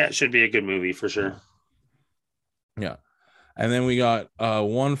yeah, it should be a good movie for sure. Yeah. And then we got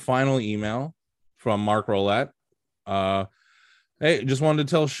one final email from Mark Roulette. Hey, just wanted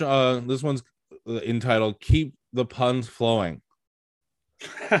to tell this one's entitled "Keep the Puns Flowing."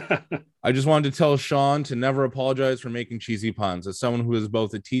 I just wanted to tell Sean to never apologize for making cheesy puns. As someone who is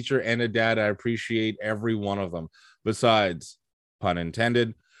both a teacher and a dad, I appreciate every one of them. Besides, pun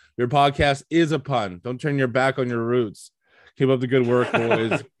intended, your podcast is a pun. Don't turn your back on your roots. Keep up the good work,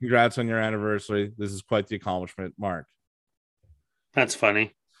 boys. Congrats on your anniversary. This is quite the accomplishment, Mark. That's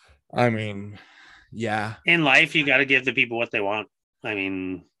funny. I mean, yeah. In life, you got to give the people what they want. I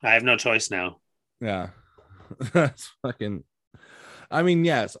mean, I have no choice now. Yeah. That's fucking... I mean,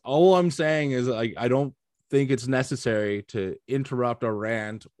 yes. All I'm saying is, like, I don't think it's necessary to interrupt a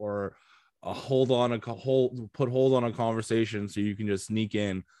rant or put hold on a conversation so you can just sneak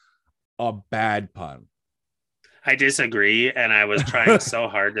in a bad pun. I disagree, and I was trying so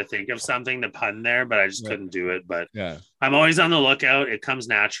hard to think of something to pun there, but I just couldn't do it. But I'm always on the lookout. It comes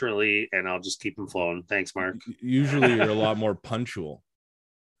naturally, and I'll just keep them flowing. Thanks, Mark. Usually, you're a lot more punctual.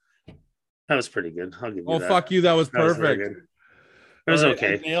 That was pretty good. I'll give you Oh, that. fuck you. That was That was very perfect. good. It was All right,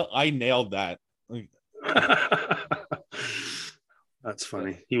 okay. I nailed that. Like, That's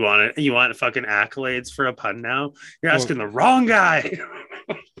funny. You want fucking accolades for a pun now? You're Well- asking the wrong guy.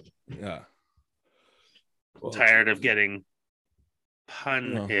 yeah. I'm tired of getting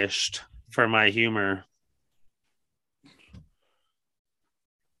pun-ished for my humor.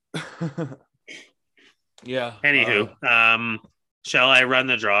 Yeah. Anywho, shall I run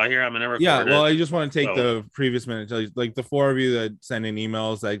the draw here? I'm gonna record Yeah, well, it. I just want to take So- the previous minute, like the 4 of you that send in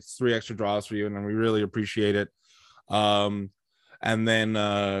emails, like 3 extra draws for you, and we really appreciate it. And then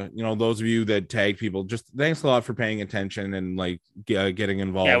those of you that tag people, just thanks a lot for paying attention and like getting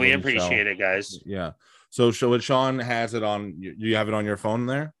involved. Yeah, we appreciate it, guys. Yeah. So Sean has it on. You have it on your phone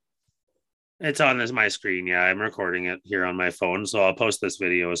there. It's on my screen. Yeah, I'm recording it here on my phone, so I'll post this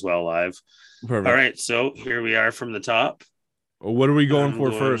video as well live. Perfect. All right, so here we are from the top. What are we going I'm for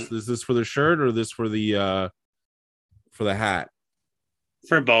going- first? Is this for the shirt or this for the hat?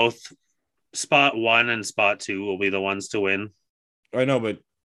 For both, spot 1 and spot 2 will be the ones to win. I know, but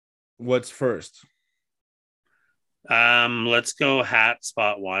what's first? Let's go hat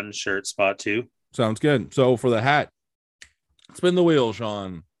spot 1, shirt spot 2. Sounds good. So for the hat, spin the wheel,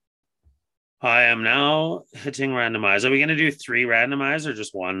 Sean. I am now hitting randomize. Are we going to do 3 randomize or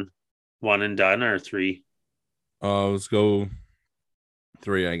just one and done, or 3? Let's go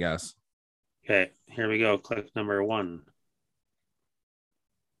 3, I guess. Okay, here we go. Click number 1.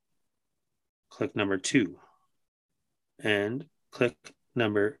 Click number 2. And click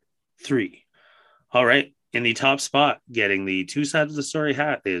number 3. All right. In the top spot, getting the 2 sides of the story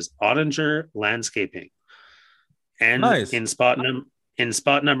hat is Ottinger Landscaping. And Nice. in spot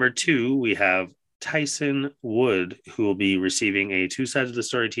number 2, we have Tyson Wood, who will be receiving a 2 sides of the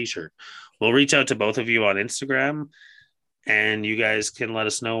story t-shirt. We'll reach out to both of you on Instagram, and you guys can let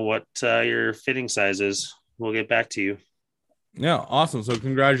us know what your fitting size is. We'll get back to you. Yeah, awesome. So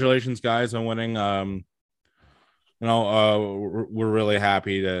congratulations, guys, on winning. We're really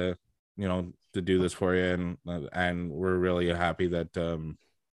happy to do this for you, and we're really happy that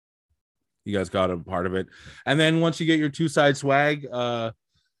you guys got a part of it. And then once you get your 2-side swag,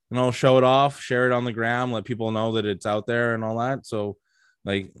 show it off, share it on the gram, let people know that it's out there and all that. So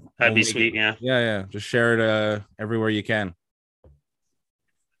like That'd be sweet. Yeah. Just share it everywhere you can.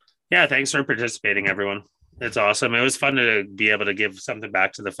 Yeah, thanks for participating, everyone. It's awesome. It was fun to be able to give something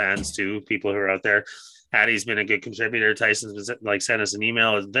back to the fans too, people who are out there. Addie's been a good contributor. Tyson's been, sent us an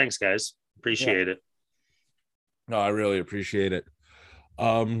email. Thanks, guys. Appreciate it. No, I really appreciate it.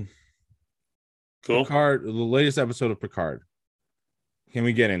 Cool. Picard, the latest episode of Picard. Can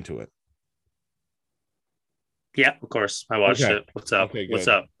we get into it? Yeah, of course. I watched it. What's up? Okay, What's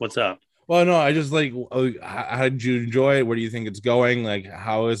good. up? Well, no, I just how did you enjoy it? Where do you think it's going? Like,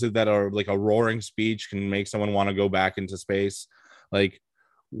 how is it that a roaring speech can make someone want to go back into space? Like,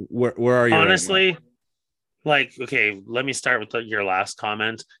 where are you? Honestly, okay, let me start with your last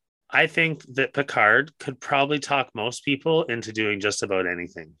comment. I think that Picard could probably talk most people into doing just about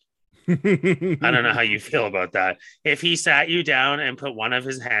anything. I don't know how you feel about that. If he sat you down and put one of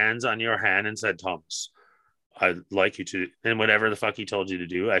his hands on your hand and said, Thomas, I'd like you to, and whatever the fuck he told you to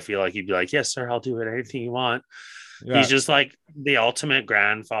do, I feel like he'd be like, yes, sir, I'll do it. Anything you want. Yeah. He's just like the ultimate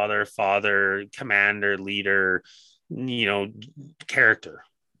grandfather, father, commander, leader, character,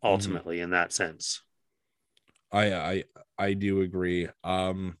 ultimately, in that sense. I do agree.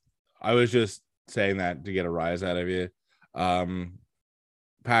 I was just saying that to get a rise out of you.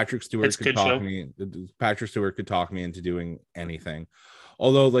 Patrick Stewart could talk me. Patrick Stewart could talk me into doing anything.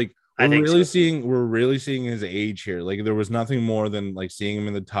 Although, we're really seeing his age here. Like, there was nothing more than seeing him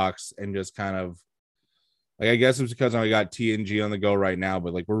in the tux and just kind of I guess it's because I got TNG on the go right now,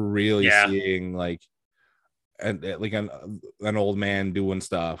 but we're really seeing an old man doing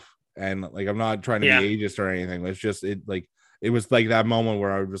stuff. And I'm not trying to be ageist or anything. It's just it was that moment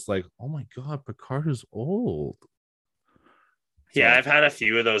where I was just like, oh my God, Picard is old. Yeah, I've had a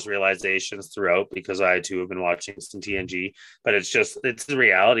few of those realizations throughout because I too have been watching some TNG, but it's the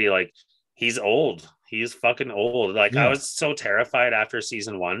reality. He's old. He's fucking old. I was so terrified after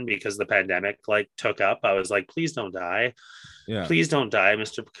season 1 because the pandemic took up. I was like, please don't die. Yeah. Please don't die,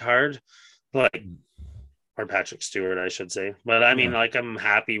 Mr. Picard. Or Patrick Stewart, I should say. But I mean, I'm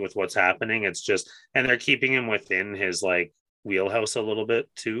happy with what's happening. It's just, and they're keeping him within his wheelhouse a little bit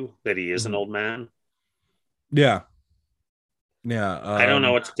too, that he is an old man. Yeah. Yeah. I don't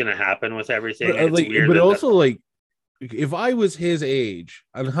know what's going to happen with everything. But, it's weird. But also if I was his age,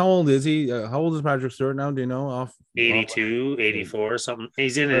 and how old is he? How old is Patrick Stewart now? Do you know? 82, 84, something.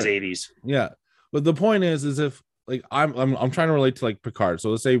 He's in his 80s. Yeah. But the point is if like I'm trying to relate to like Picard. So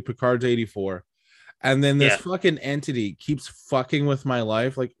let's say Picard's 84, and then this fucking entity keeps fucking with my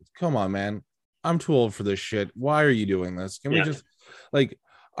life. Like, come on, man. I'm too old for this shit. Why are you doing this? Can we just like,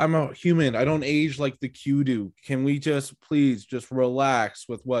 I'm a human. I don't age like the Q do. Can we just please just relax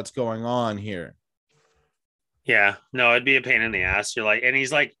with what's going on here? Yeah, no, it'd be a pain in the ass. You're like, and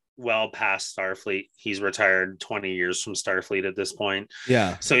he's like well past Starfleet. He's retired 20 years from Starfleet at this point.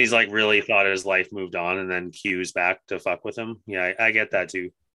 Yeah. So he's like really thought his life moved on, and then Q's back to fuck with him. Yeah, I get that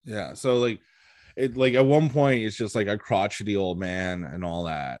too. Yeah. So like it like at one point it's just like a crotchety old man and all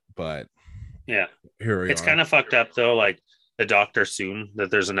that. But yeah, here we it's are. kind of fucked up though. Like the Doctor Soon,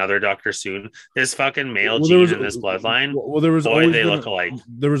 that there's another Doctor Soon. This fucking male Well, gene in this bloodline. Well, there was boy, always they look alike.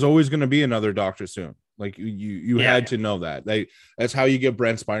 There was always going to be another Doctor Soon. Like you had to know that. That's how you get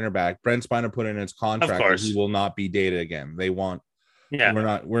Brent Spiner back. Brent Spiner put in his contract that he will not be Data again. They want. Yeah,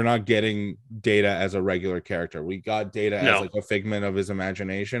 we're not getting Data as a regular character. We got Data as like a figment of his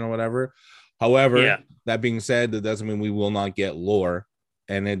imagination or whatever. However, that being said, that doesn't mean we will not get lore,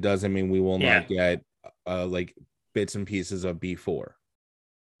 and it doesn't mean we will not get like bits and pieces of B4.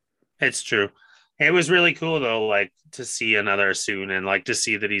 It's true. It was really cool though, like to see another Soon and like to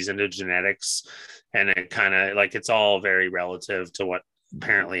see that he's into genetics, and it kind of like it's all very relative to what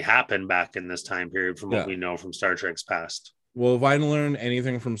apparently happened back in this time period from what we know from Star Trek's past. Well, if I learned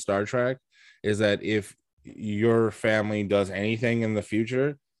anything from Star Trek, is that if your family does anything in the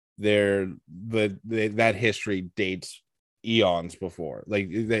future, that history dates eons before. Like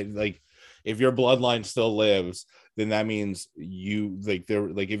if your bloodline still lives, then that means you like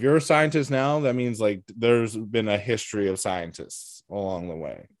if you're a scientist now, that means like there's been a history of scientists along the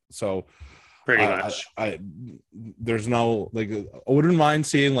way. So pretty much there's no like I wouldn't mind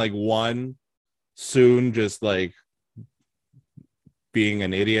seeing like one Soon just like being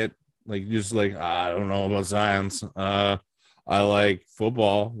an idiot, like just like I don't know about science. I like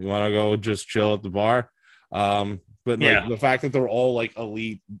football. You want to go just chill at the bar? But like the fact that they're all like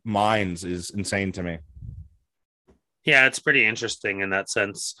elite minds is insane to me. Yeah, it's pretty interesting in that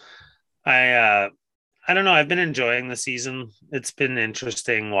sense. I don't know. I've been enjoying the season. It's been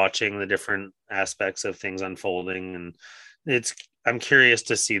interesting watching the different aspects of things unfolding, and I'm curious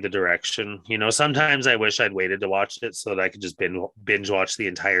to see the direction. You know, sometimes I wish I'd waited to watch it so that I could just binge watch the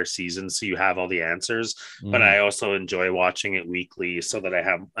entire season so you have all the answers. But I also enjoy watching it weekly so that I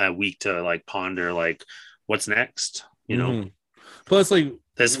have a week to like ponder like what's next, you know. Plus like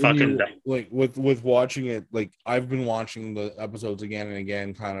this fucking like with watching it, like I've been watching the episodes again and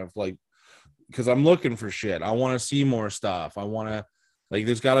again, kind of like because I'm looking for shit. I want to see more stuff. I want to like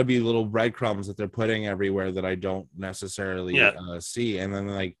there's got to be little breadcrumbs that they're putting everywhere that I don't necessarily see. And then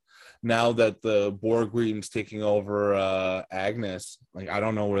like now that the Borgween's taking over Agnes, like I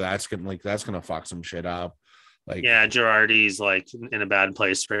don't know where that's gonna fuck some shit up. Like Girardi's like in a bad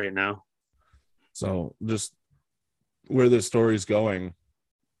place right now. So just where this story's going,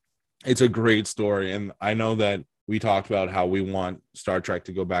 it's a great story. And I know that we talked about how we want Star Trek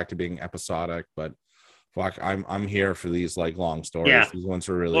to go back to being episodic, but fuck, I'm here for these like long stories. Yeah. These ones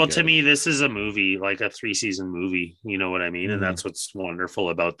are really good. To me, this is a movie, like a 3-season movie. You know what I mean? And that's what's wonderful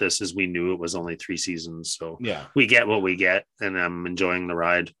about this is we knew it was only 3 seasons. So we get what we get, and I'm enjoying the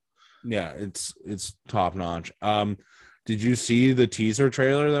ride. Yeah, it's top notch. Did you see the teaser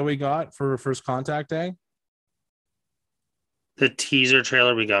trailer that we got for First Contact Day? The teaser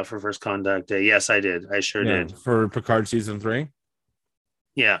trailer we got for First Contact Day. Yes, I did. I sure did. For Picard season 3?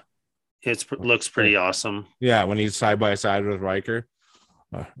 Yeah. It looks pretty awesome. Yeah, when he's side by side with Riker.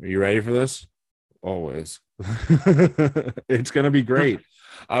 Are you ready for this? Always. It's going to be great.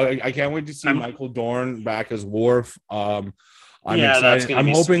 I can't wait to see Michael Dorn back as Worf. I'm excited. I'm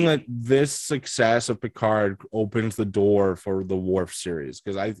hoping that this success of Picard opens the door for the Worf series,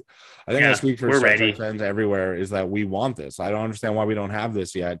 because I think I speak for Star Trek fans everywhere is that we want this. I don't understand why we don't have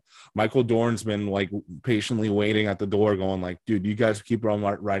this yet. Michael Dorn's been like patiently waiting at the door, going like, "Dude, you guys keep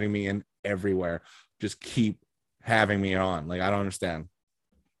writing me in everywhere. Just keep having me on." Like, I don't understand.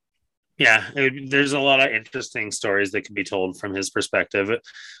 Yeah, there's a lot of interesting stories that can be told from his perspective.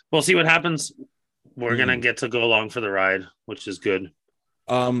 We'll see what happens. We're gonna get to go along for the ride, which is good.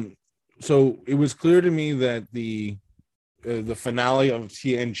 So it was clear to me that the finale of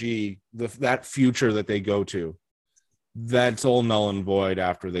TNG, that future that they go to, that's all null and void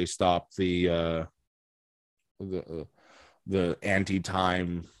after they stop the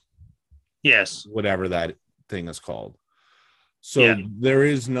anti-time, whatever that thing is called. So there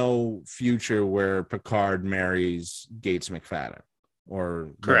is no future where Picard marries Gates McFadden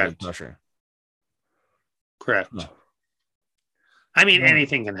or correct. Crusher. Correct. No. I mean, No.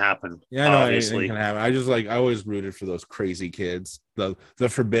 anything can happen. Yeah, I know anything Obviously. can happen. I always rooted for those crazy kids. The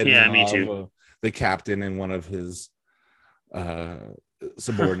forbidden Yeah, me love too. of the captain and one of his uh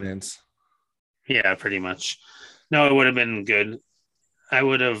subordinates. Yeah, pretty much. No, it would have been good. I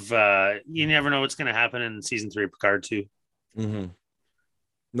would have. You never know what's going to happen in season 3 of Picard too. Mm-hmm.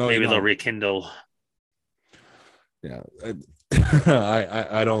 No, Maybe you they'll don't. rekindle. Yeah,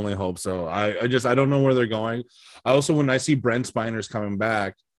 I'd only hope so. I don't know where they're going. I also, when I see Brent Spiner's coming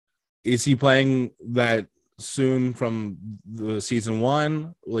back, is he playing that soon from the season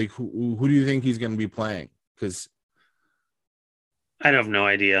 1? Like, who do you think he's going to be playing? Because I have no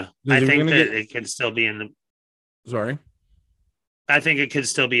idea. I we're think gonna that get. it could still be in the. Sorry. I think it could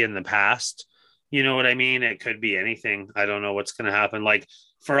still be in the past. You know what I mean? It could be anything. I don't know what's going to happen. Like,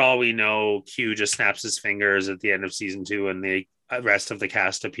 for all we know, Q just snaps his fingers at the end of season 2, and the rest of the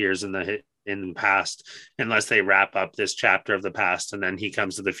cast appears in the past, unless they wrap up this chapter of the past, and then he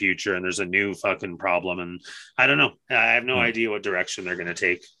comes to the future, and there's a new fucking problem. And I don't know. I have no idea what direction they're going to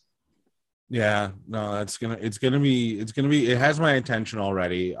take. Yeah, no, it's gonna be it has my attention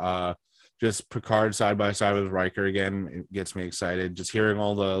already. Just Picard side by side with Riker again, it gets me excited. Just hearing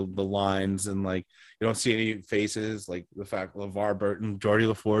all the lines, and like you don't see any faces, like the fact LeVar Burton, Geordie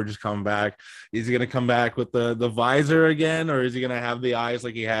LaForge is coming back. Is he gonna come back with the visor again, or is he gonna have the eyes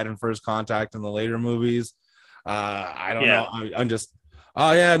like he had in First Contact in the later movies? I don't know. I'm just,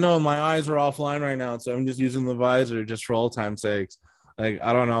 oh yeah, no, my eyes are offline right now, so I'm just using the visor just for old time's sakes. Like,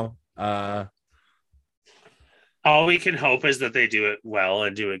 I don't know. All we can hope is that they do it well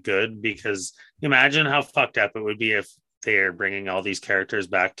and do it good, because imagine how fucked up it would be if they're bringing all these characters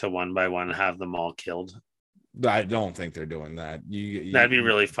back to one by one and have them all killed. I don't think they're doing that. That'd be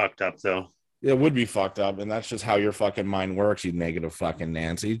really fucked up, though. It would be fucked up, and that's just how your fucking mind works, you negative fucking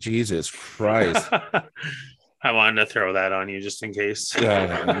Nancy. Jesus Christ. I wanted to throw that on you just in case.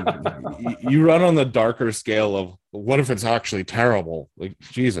 You run on the darker scale of what if it's actually terrible? Like,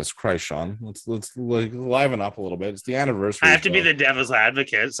 Jesus Christ, Sean. Let's like liven up a little bit. It's the anniversary. I have to be the devil's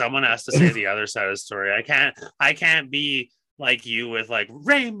advocate. Someone has to say the other side of the story. I can't be like you with like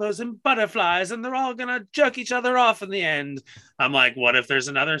rainbows and butterflies and they're all gonna jerk each other off in the end. I'm like, what if there's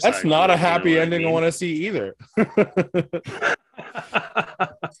another side? That's not a happy ending I want to see either.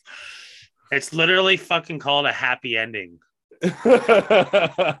 It's literally fucking called a happy ending.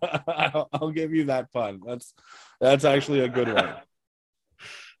 I'll give you that pun. That's actually a good one.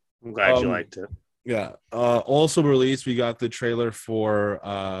 I'm glad you liked it. Yeah. Also released, we got the trailer for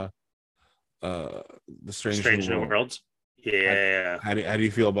the Strange New Worlds. Yeah. How do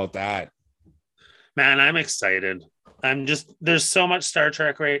you feel about that? Man, I'm excited. There's so much Star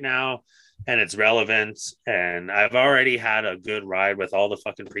Trek right now, and it's relevant, and I've already had a good ride with all the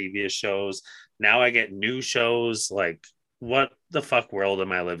fucking previous shows. Now I get new shows. Like, what the fuck world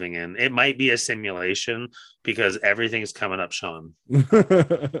am I living in? It might be a simulation because everything's coming up, Sean.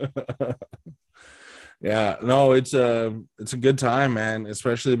 Yeah, no, it's a good time, man,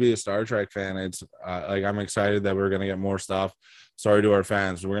 especially to be a Star Trek fan. It's like, I'm excited that we're going to get more stuff. Sorry to our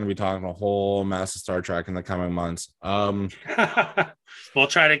fans. We're going to be talking a whole mass of Star Trek in the coming months. We'll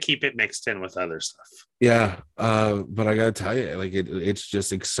try to keep it mixed in with other stuff. Yeah, but I gotta tell you, like it's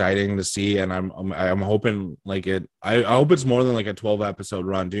just exciting to see, and I'm hoping like it. I hope it's more than like a 12 episode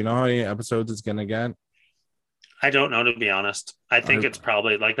run. Do you know how many episodes it's gonna get? I don't know, to be honest. I think it's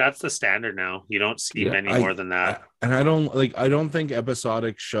probably like that's the standard now. You don't see many more than that. And I don't think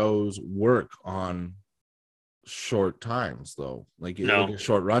episodic shows work on short times though. Like a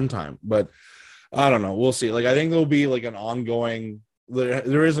short run time. But I don't know. We'll see. Like I think there'll be like an ongoing.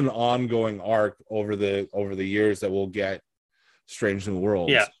 There is an ongoing arc over the years that we'll get Strange New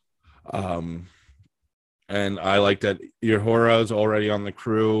Worlds. Yeah. And I like that Uhura's already on the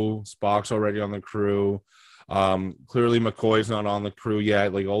crew. Spock's already on the crew. Clearly McCoy's not on the crew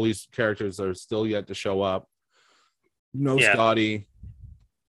yet. Like all these characters are still yet to show up. No Scotty,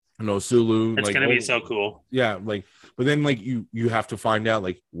 no Sulu. It's like, gonna be so cool. Yeah, like, but then like you have to find out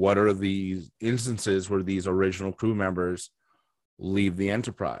like what are these instances where these original crew members leave the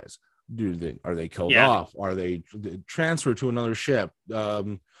Enterprise? Are they killed off? Are they transferred to another ship?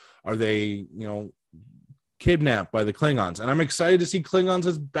 Are they kidnapped by the Klingons? And I'm excited to see Klingons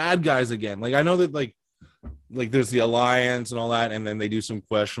as bad guys again. Like I know that like there's the Alliance and all that, and then they do some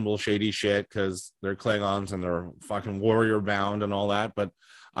questionable shady shit because they're Klingons and they're fucking warrior bound and all that, but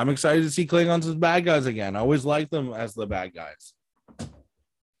I'm excited to see Klingons as bad guys again. I always liked them as the bad guys.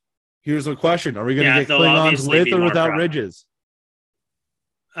 Here's a question: are we going to get Klingons with or without ridges?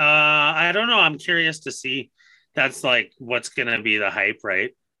 I don't know. I'm curious to see. That's like what's going to be the hype,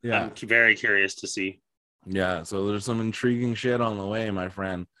 right? Yeah. I'm very curious to see. Yeah, so there's some intriguing shit on the way, my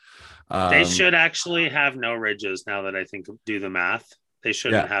friend. They should actually have no ridges now that I think do the math. They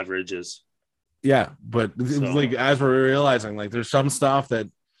shouldn't have ridges. Yeah, but So. like as we're realizing, like there's some stuff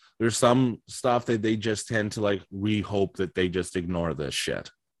that they just tend to like. We hope that they just ignore this shit.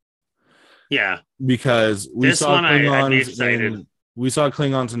 Yeah, because we saw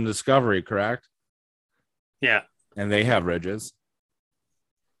Klingons in Discovery, correct? Yeah, and they have ridges.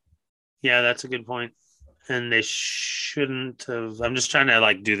 Yeah, that's a good point. And they shouldn't have. I'm just trying to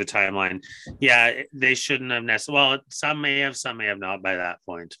like do the timeline. Yeah, they shouldn't have necessarily. Well, some may have not by that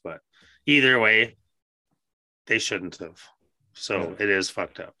point. But either way, they shouldn't have. So it is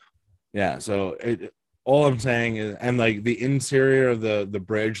fucked up. Yeah. So all I'm saying is, and like the interior of the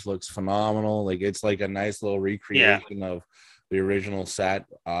bridge looks phenomenal. Like it's like a nice little recreation of the original set.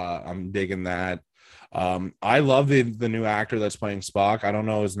 I'm digging that. I love the new actor that's playing Spock. I don't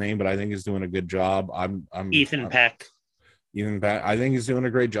know his name, but I think he's doing a good job. Ethan Peck. I think he's doing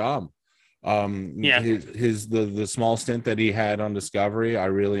a great job. The small stint that he had on Discovery, I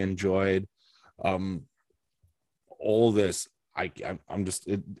really enjoyed. All this, I'm just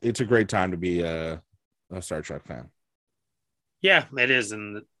it's a great time to be a Star Trek fan. Yeah, it is,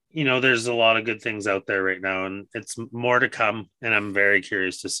 and there's a lot of good things out there right now, and it's more to come. And I'm very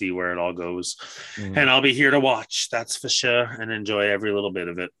curious to see where it all goes. Mm-hmm. And I'll be here to watch, that's for sure, and enjoy every little bit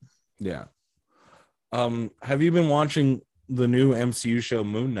of it. Yeah. Have you been watching the new MCU show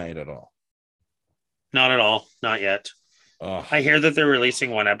Moon Knight at all? Not at all, not yet. I hear that they're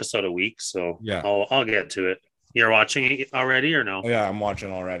releasing one episode a week, so yeah, I'll get to it. You're watching it already or no? Yeah, I'm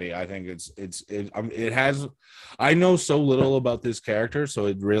watching already. I think it has. I know so little about this character, so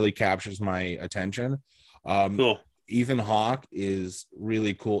it really captures my attention. Cool. Ethan Hawke is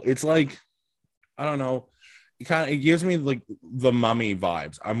really cool. It's like, I don't know, it gives me like the Mummy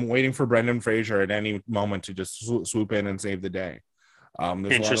vibes. I'm waiting for Brendan Fraser at any moment to just swoop in and save the day.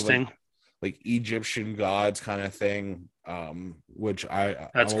 There's interesting. A lot of, like Egyptian gods kind of thing, which I've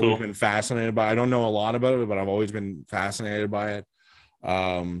always been fascinated by. I don't know a lot about it, but I've always been fascinated by it.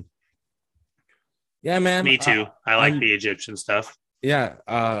 Yeah, man. Me too. I like the Egyptian stuff. Yeah,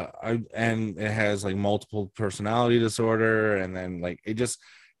 and it has like multiple personality disorder, and then like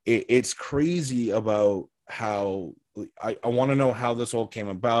it's crazy about how I want to know how this all came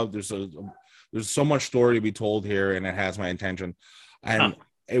about. There's so much story to be told here, and it has my attention. And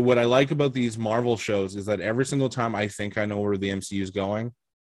what I like about these Marvel shows is that every single time I think I know where the MCU is going,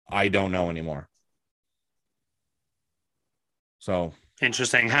 I don't know anymore. So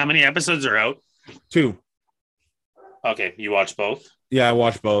interesting. How many episodes are out? 2. Okay, you watch both? Yeah, I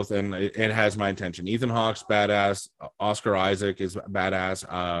watched both, and it has my attention. Ethan Hawke's badass. Oscar Isaac is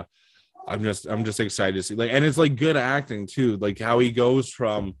badass. I'm just excited to see, like, and it's like good acting too. Like how he goes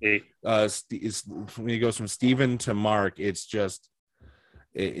from when he goes from Steven to Mark. It's just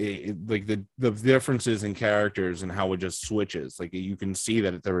like the differences in characters and how it just switches. Like you can see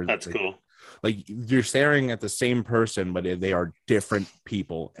that that's like, cool. Like you're staring at the same person, but they are different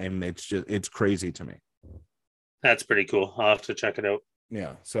people, and it's crazy to me. That's pretty cool. I'll have to check it out.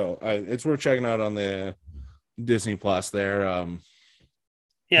 Yeah, so it's worth checking out on the Disney Plus there.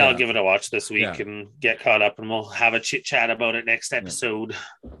 Yeah, I'll give it a watch this week and get caught up, and we'll have a chit chat about it next episode.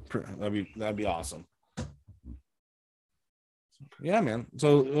 That'd be awesome. Yeah, man.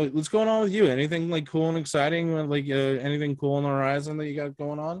 So what's going on with you? Anything like cool and exciting? Like anything cool on the horizon that you got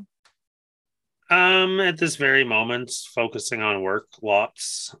going on? At this very moment, focusing on work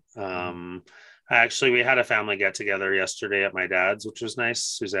lots. Actually, we had a family get together yesterday at my dad's, which was nice.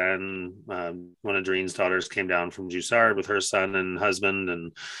 Suzanne, one of Doreen's daughters, came down from Jussard with her son and husband.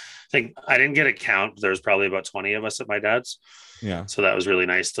 And I think I didn't get a count. There's probably about 20 of us at my dad's. Yeah. So that was really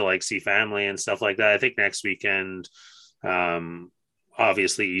nice to like see family and stuff like that. I think next weekend,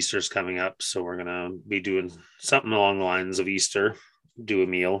 obviously Easter's coming up. So we're going to be doing something along the lines of Easter, do a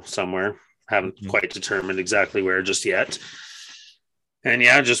meal somewhere. Haven't quite determined exactly where just yet. And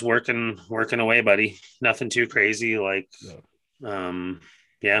yeah, just working away, buddy. Nothing too crazy. Like,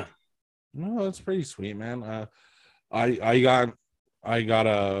 yeah. No, that's pretty sweet, man. I got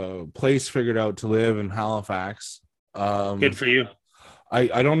a place figured out to live in Halifax. Good for you.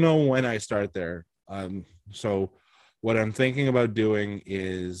 I don't know when I start there. So what I'm thinking about doing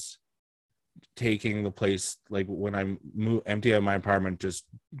is taking the place, like when I empty out my apartment, just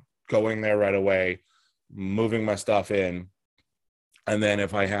going there right away, moving my stuff in. And then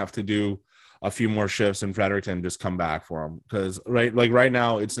if I have to do a few more shifts in Fredericton, just come back for them. Because right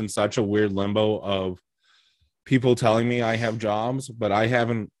now it's in such a weird limbo of people telling me I have jobs, but I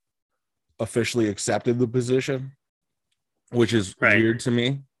haven't officially accepted the position, which is weird to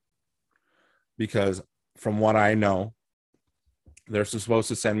me. Because from what I know, they're supposed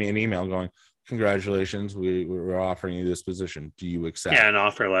to send me an email going, congratulations, we're offering you this position. Do you accept? Yeah, an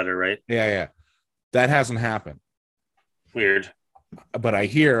offer letter, right? Yeah. That hasn't happened. Weird. But I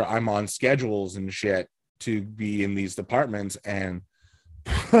hear I'm on schedules and shit to be in these departments, and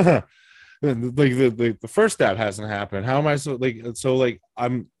like the first step hasn't happened. How am I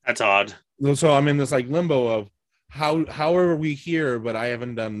That's odd. so I'm in this like limbo of how are we here, but I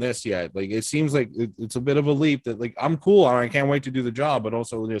haven't done this yet. Like it seems like it's a bit of a leap that like I'm cool and I can't wait to do the job, but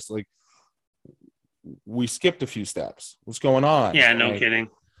also just like we skipped a few steps. What's going on? Yeah, no kidding.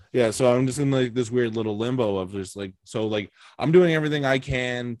 Yeah, so I'm just in like this weird little limbo of just like, so like I'm doing everything I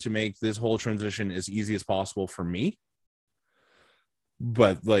can to make this whole transition as easy as possible for me.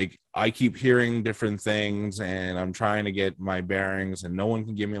 But like I keep hearing different things and I'm trying to get my bearings and no one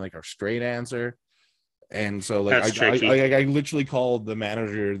can give me like a straight answer. And so like I literally called the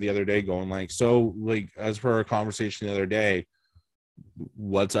manager the other day going like, so like as per our conversation the other day,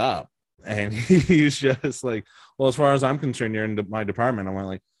 what's up? And he's just like, well, as far as I'm concerned, you're in my department. I'm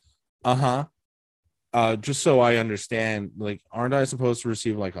like, just so I understand, like, aren't I supposed to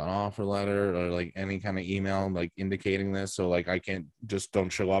receive like an offer letter or like any kind of email like indicating this? So like I can't just don't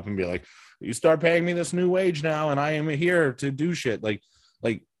show up and be like, you start paying me this new wage now and I am here to do shit. Like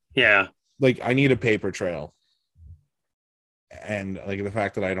yeah, like I need a paper trail. And like the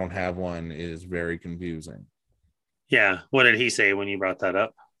fact that I don't have one is very confusing. Yeah. What did he say when you brought that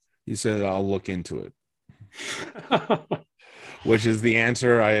up? He said, I'll look into it. Which is the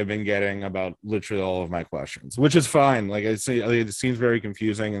answer I have been getting about literally all of my questions, which is fine. Like I say, it seems very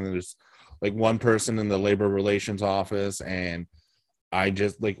confusing. And there's like one person in the labor relations office. And I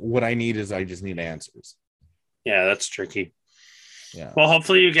just like, what I need is I just need answers. Yeah, that's tricky. Yeah. Well,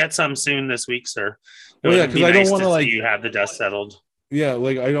 hopefully you get some soon this week, sir. Well, yeah, because I don't want to like you have the dust settled. Yeah,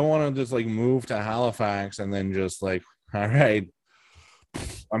 like I don't want to just like move to Halifax and then just like, all right,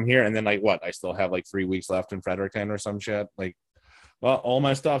 I'm here. And then like what? I still have like 3 weeks left in Fredericton or some shit. Like, well, all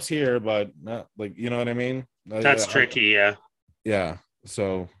my stuff's here, but like, you know what I mean? That's tricky. Yeah. Yeah.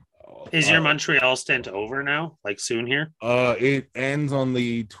 So is your Montreal stint over now? Like soon here? It ends on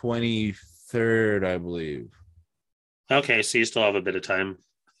the 23rd, I believe. Okay. So you still have a bit of time.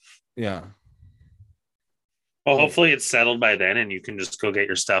 Yeah. Well, hopefully it's settled by then and you can just go get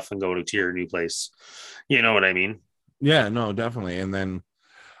your stuff and go to your new place. You know what I mean? Yeah, no, definitely. And then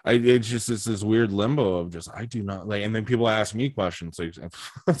it's just this weird limbo of just I do not like, and then people ask me questions like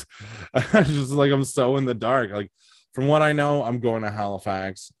I just like I'm so in the dark. Like from what I know, I'm going to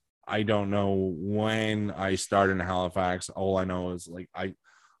Halifax. I don't know when I start in Halifax. All I know is like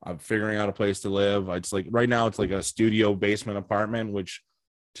I'm figuring out a place to live. It's like right now it's like a studio basement apartment, which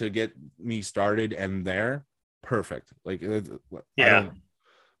to get me started and there, perfect. Like yeah.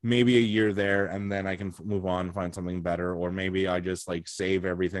 Maybe a year there and then I can move on and find something better, or maybe I just like save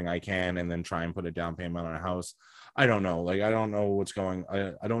everything I can and then try and put a down payment on a house. I don't know. Like I don't know what's going.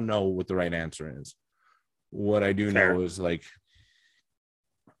 I don't know what the right answer is. What I do know is like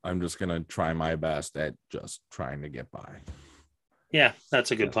I'm just gonna try my best at just trying to get by. Yeah, that's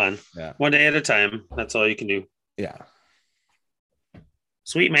a good plan. Yeah, one day at a time. That's all you can do. Yeah.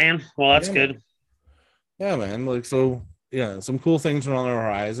 Sweet, man. Well, that's good. Man. Yeah, man. Like so. Yeah, some cool things are on the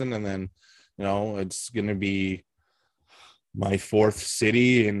horizon, and then, you know, it's gonna be my 4th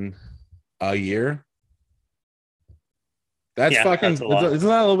city in a year. That's fucking. Isn't that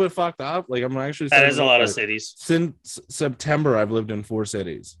a little bit fucked up? Like I'm actually. That is a lot of cities. Since September, I've lived in 4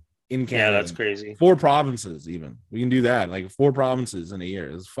 cities in Canada. Yeah, that's crazy. 4 provinces, even. We can do that. Like 4 provinces in a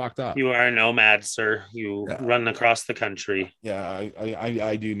year. It's fucked up. You are a nomad, sir. You run across the country. Yeah,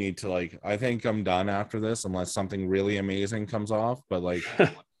 I do need to like. I think I'm done after this, unless something really amazing comes off. But like,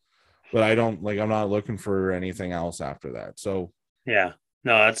 but I don't like. I'm not looking for anything else after that. So yeah,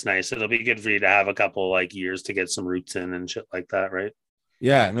 no, that's nice. It'll be good for you to have a couple like years to get some roots in and shit like that, right?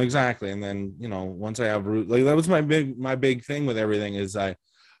 Yeah, no, exactly. And then once I have root, like that was my big thing with everything is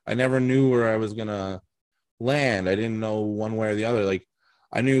I never knew where I was gonna land. I didn't know one way or the other. Like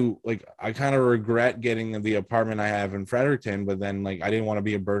I knew, like I kind of regret getting the apartment I have in Fredericton, but then like I didn't want to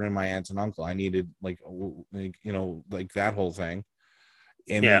be a burden on my aunts and uncle. I needed like that whole thing.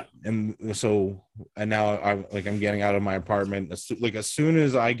 And and so now I'm getting out of my apartment. Like as soon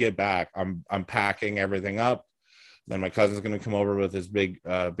as I get back, I'm packing everything up. Then my cousin's gonna come over with his big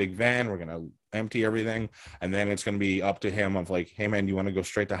van. We're gonna empty everything, and then it's gonna be up to him of like, hey man, do you want to go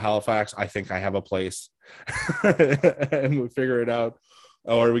straight to Halifax? I think I have a place, and we'll figure it out.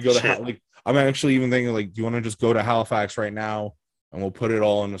 Or we go to like I'm actually even thinking like, do you want to just go to Halifax right now, and we'll put it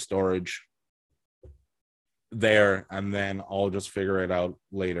all in the storage there, and then I'll just figure it out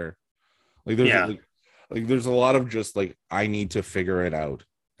later. Like there's Like there's a lot of just like I need to figure it out,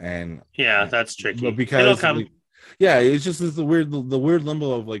 and Yeah, that's tricky. but because It'll come. like, yeah, it's just the weird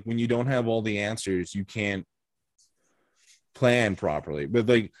limbo of like when you don't have all the answers, you can't plan properly. But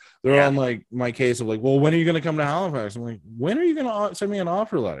like they're on like my case of like, well, when are you going to come to Halifax? I'm like, when are you going to send me an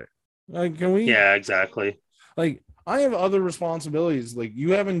offer letter? Like, can we? Yeah, exactly. Like, I have other responsibilities. Like,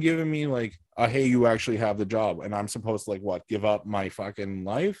 you haven't given me like a hey, you actually have the job, and I'm supposed to like what give up my fucking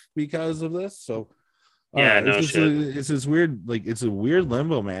life because of this. So Yeah, it's no just shit. it's this weird, like it's a weird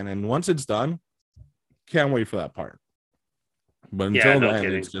limbo, man. And once it's done, can't wait for that part. But until no then,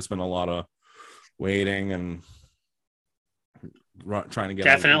 kidding. it's just been a lot of waiting and trying to get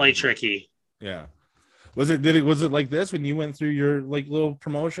Definitely tricky. Yeah. Was it like this when you went through your like little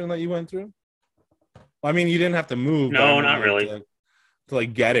promotion that you went through? I mean, you didn't have to move. No, but I mean, not like, really. To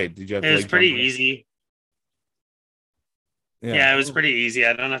like get it. Did you have It to was like pretty jump through- easy. Yeah. Yeah, it was pretty easy.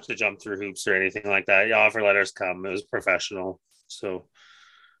 I don't have to jump through hoops or anything like that. The offer letters come. It was professional. So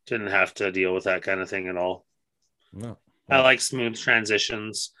didn't have to deal with that kind of thing at all. No. I like smooth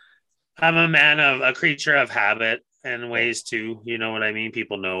transitions. I'm a creature of habit and ways too. You know what I mean?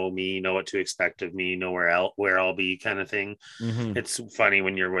 People know me, know what to expect of me, know where I'll be kind of thing. Mhm. It's funny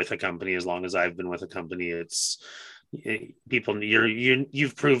when you're with a company, as long as I've been with a company, people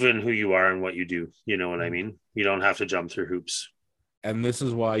you've proven who you are and what you do. You know what I mean? You don't have to jump through hoops. And this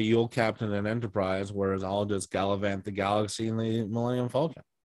is why you'll captain an Enterprise, whereas I'll just gallivant the galaxy in the Millennium Falcon.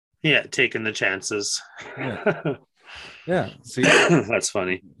 Yeah, taking the chances. Yeah. See, That's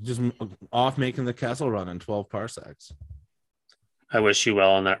funny. just off making the Kessel run in 12 parsecs. I wish you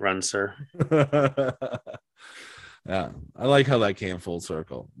well on that run, sir. Yeah, I like how that came full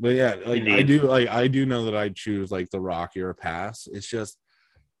circle. But yeah, like Indeed. I do know that I choose like the rockier pass. It's just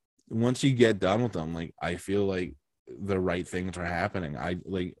once you get done with them, like I feel like the right things are happening. I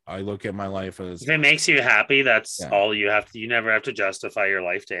look at my life as If it makes you happy, that's Yeah. all you have to. You never have to justify your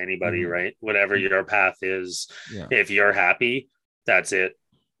life to anybody, Mhm. right? Whatever your path is, yeah. if you're happy, that's it.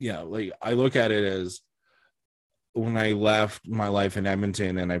 Yeah, like I look at it as when I left my life in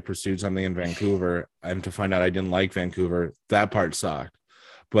Edmonton and I pursued something in Vancouver, and to find out I didn't like Vancouver, that part sucked.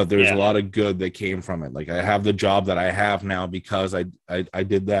 But there's Yeah. a lot of good that came from it. Like I have the job that I have now because I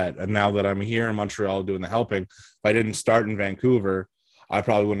did that. And now that I'm here in Montreal doing the helping, if I didn't start in Vancouver, I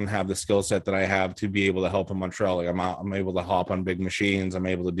probably wouldn't have the skill set that I have to be able to help in Montreal. Like I'm able to hop on big machines. I'm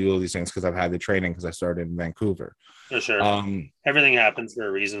able to do all these things because I've had the training because I started in Vancouver. For sure. Everything happens for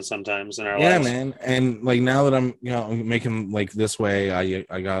a reason sometimes in our lives. Man. And like now that I'm making like this way, I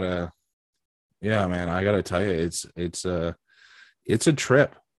gotta tell you, it's a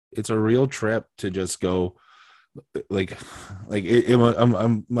trip. It's a real trip to just go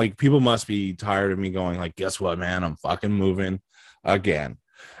I'm like, people must be tired of me going like, guess what, man, I'm fucking moving again.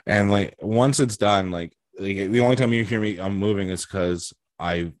 And like once it's done, like the only time you hear me I'm moving is because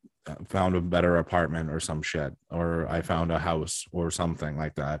I found a better apartment or some shit, or I found a house or something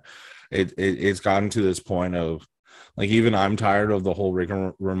like that. It's gotten to this point of like, even I'm tired of the whole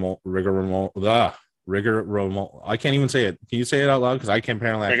rigmarole. I can't even say it. Can you say it out loud? Because I can't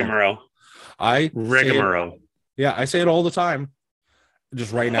apparently. Rigmarole. Rigmarole. Yeah, I say it all the time.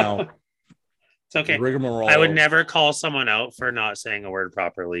 Just right now. It's okay. Rigmarole. I would never call someone out for not saying a word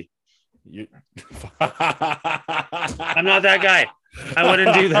properly. I'm not that guy. I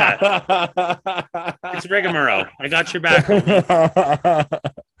wouldn't do that. It's rigmarole. I got your back. I'm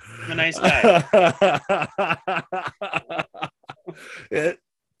a nice guy.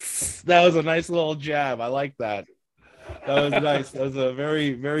 That was a nice little jab. I like that. That was nice. That was a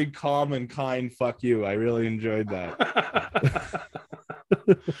very, very calm and kind fuck you. I really enjoyed that.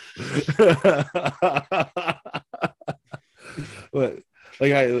 But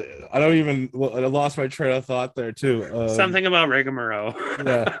like I don't even. Well, I lost my train of thought there too. Something about rigmarole.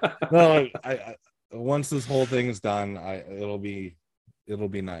 Yeah. No. I once this whole thing is done, it'll be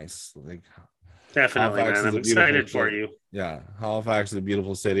nice. Like Definitely, Halifax man. is I'm a beautiful excited for city. you. Yeah, Halifax is a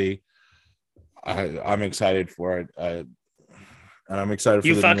beautiful city. I'm excited for it. And I'm excited for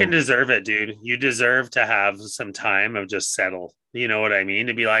you fucking deserve it, dude. You deserve to have some time of just settle. You know what I mean?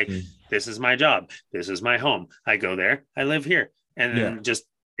 To be like, this is my job. This is my home. I go there. I live here. And then just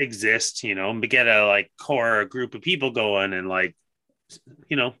exist, and get a like core group of people going, and like,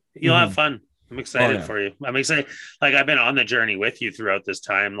 you'll have fun. I'm excited for you. I'm excited. Like, I've been on the journey with you throughout this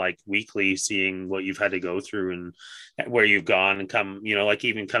time, like weekly, seeing what you've had to go through and where you've gone and come, like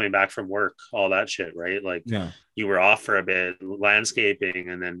even coming back from work, all that shit, right? Like you were off for a bit, landscaping,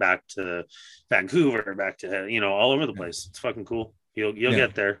 and then back to Vancouver, back to, all over the place. It's fucking cool. You'll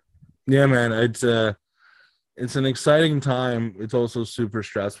get there. Yeah, man. It's an exciting time. It's also super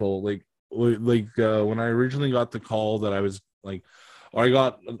stressful. Like like when I originally got the call that I was like, or I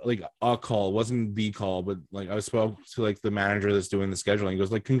got like a call, it wasn't the call, but like I spoke to like the manager that's doing the scheduling. He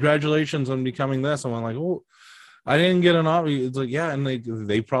goes like, congratulations on becoming this. And I'm like, oh, I didn't get an offer. It's like, yeah, and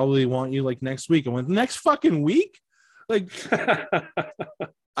they probably want you like next week. I went, next fucking week? Like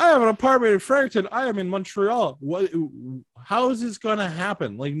I have an apartment in Fredericton. I am in Montreal. What? How is this gonna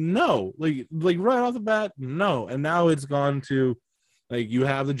happen? Like, no, like right off the bat, no. And now it's gone to like, you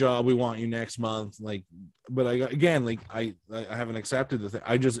have the job. We want you next month. Like, but I haven't accepted the thing.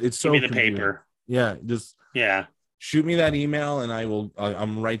 It's so give me the confusing. paper. Yeah, just shoot me that email and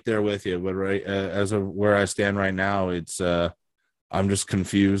I'm right there with you. But right as of where I stand right now, it's I'm just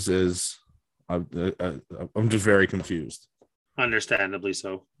confused as I'm just very confused. Understandably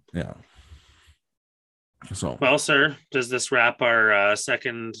so. Yeah. So well, sir, does this wrap our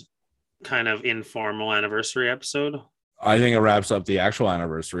second kind of informal anniversary episode? I think it wraps up the actual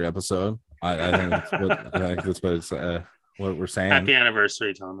anniversary episode. I think that's what it's what we're saying. Happy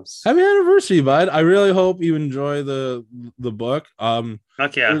anniversary, Thomas. Happy anniversary, bud. I really hope you enjoy the book.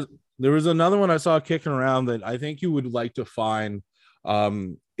 Fuck yeah. There was another one I saw kicking around that I think you would like to find.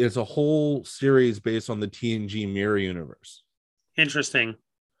 It's a whole series based on the TNG Mirror Universe. Interesting.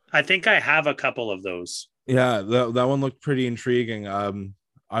 I think I have a couple of those. Yeah, that one looked pretty intriguing.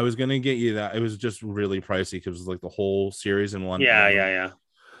 I was gonna get you that. It was just really pricey because it was like the whole series in one. Yeah.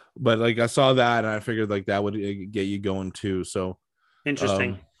 But like I saw that and I figured like that would get you going too. So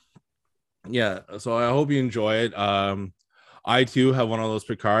interesting. Yeah. So I hope you enjoy it. I too have one of those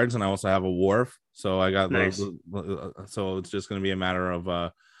Picards and I also have a Worf. So I got nice. So it's just gonna be a matter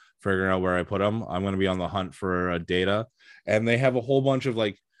of figuring out where I put them. I'm gonna be on the hunt for Data, and they have a whole bunch of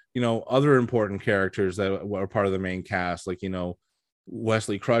like, you know, other important characters that are part of the main cast, like, you know,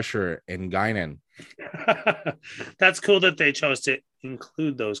 Wesley Crusher and Guinan. That's cool that they chose to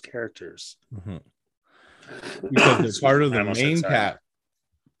include those characters. Mm-hmm. Because they're part of the main cast.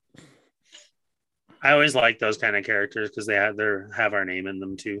 I always like those kind of characters because they have our name in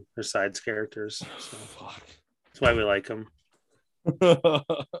them too. They're sides characters. So that's why we like them.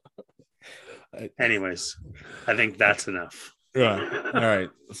 Anyways, I think that's enough. Yeah. All right.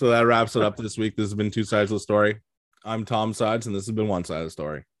 So that wraps it up this week. This has been Two Sides of the Story. I'm Tom Sides, and this has been One Side of the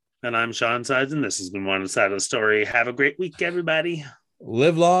Story. And I'm Sean Sides, and this has been One Side of the Story. Have a great week, everybody.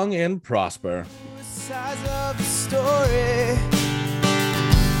 Live long and prosper. Two sides of the story.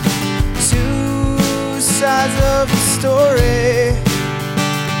 Two sides of the story.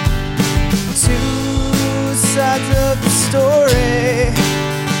 Two sides of the story.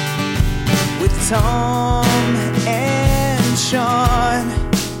 With Tom and Sean.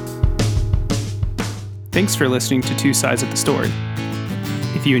 Thanks for listening to Two Sides of the Story.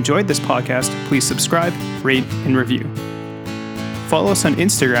 If you enjoyed this podcast, please subscribe, rate, and review. Follow us on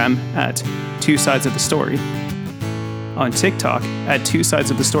Instagram at Two Sides of the Story, on TikTok at Two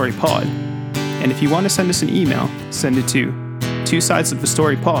Sides of the Story Pod, and if you want to send us an email, send it to Two Sides of the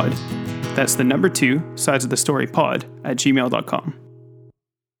Story Pod. That's the number 2 sides of the story pod at gmail.com.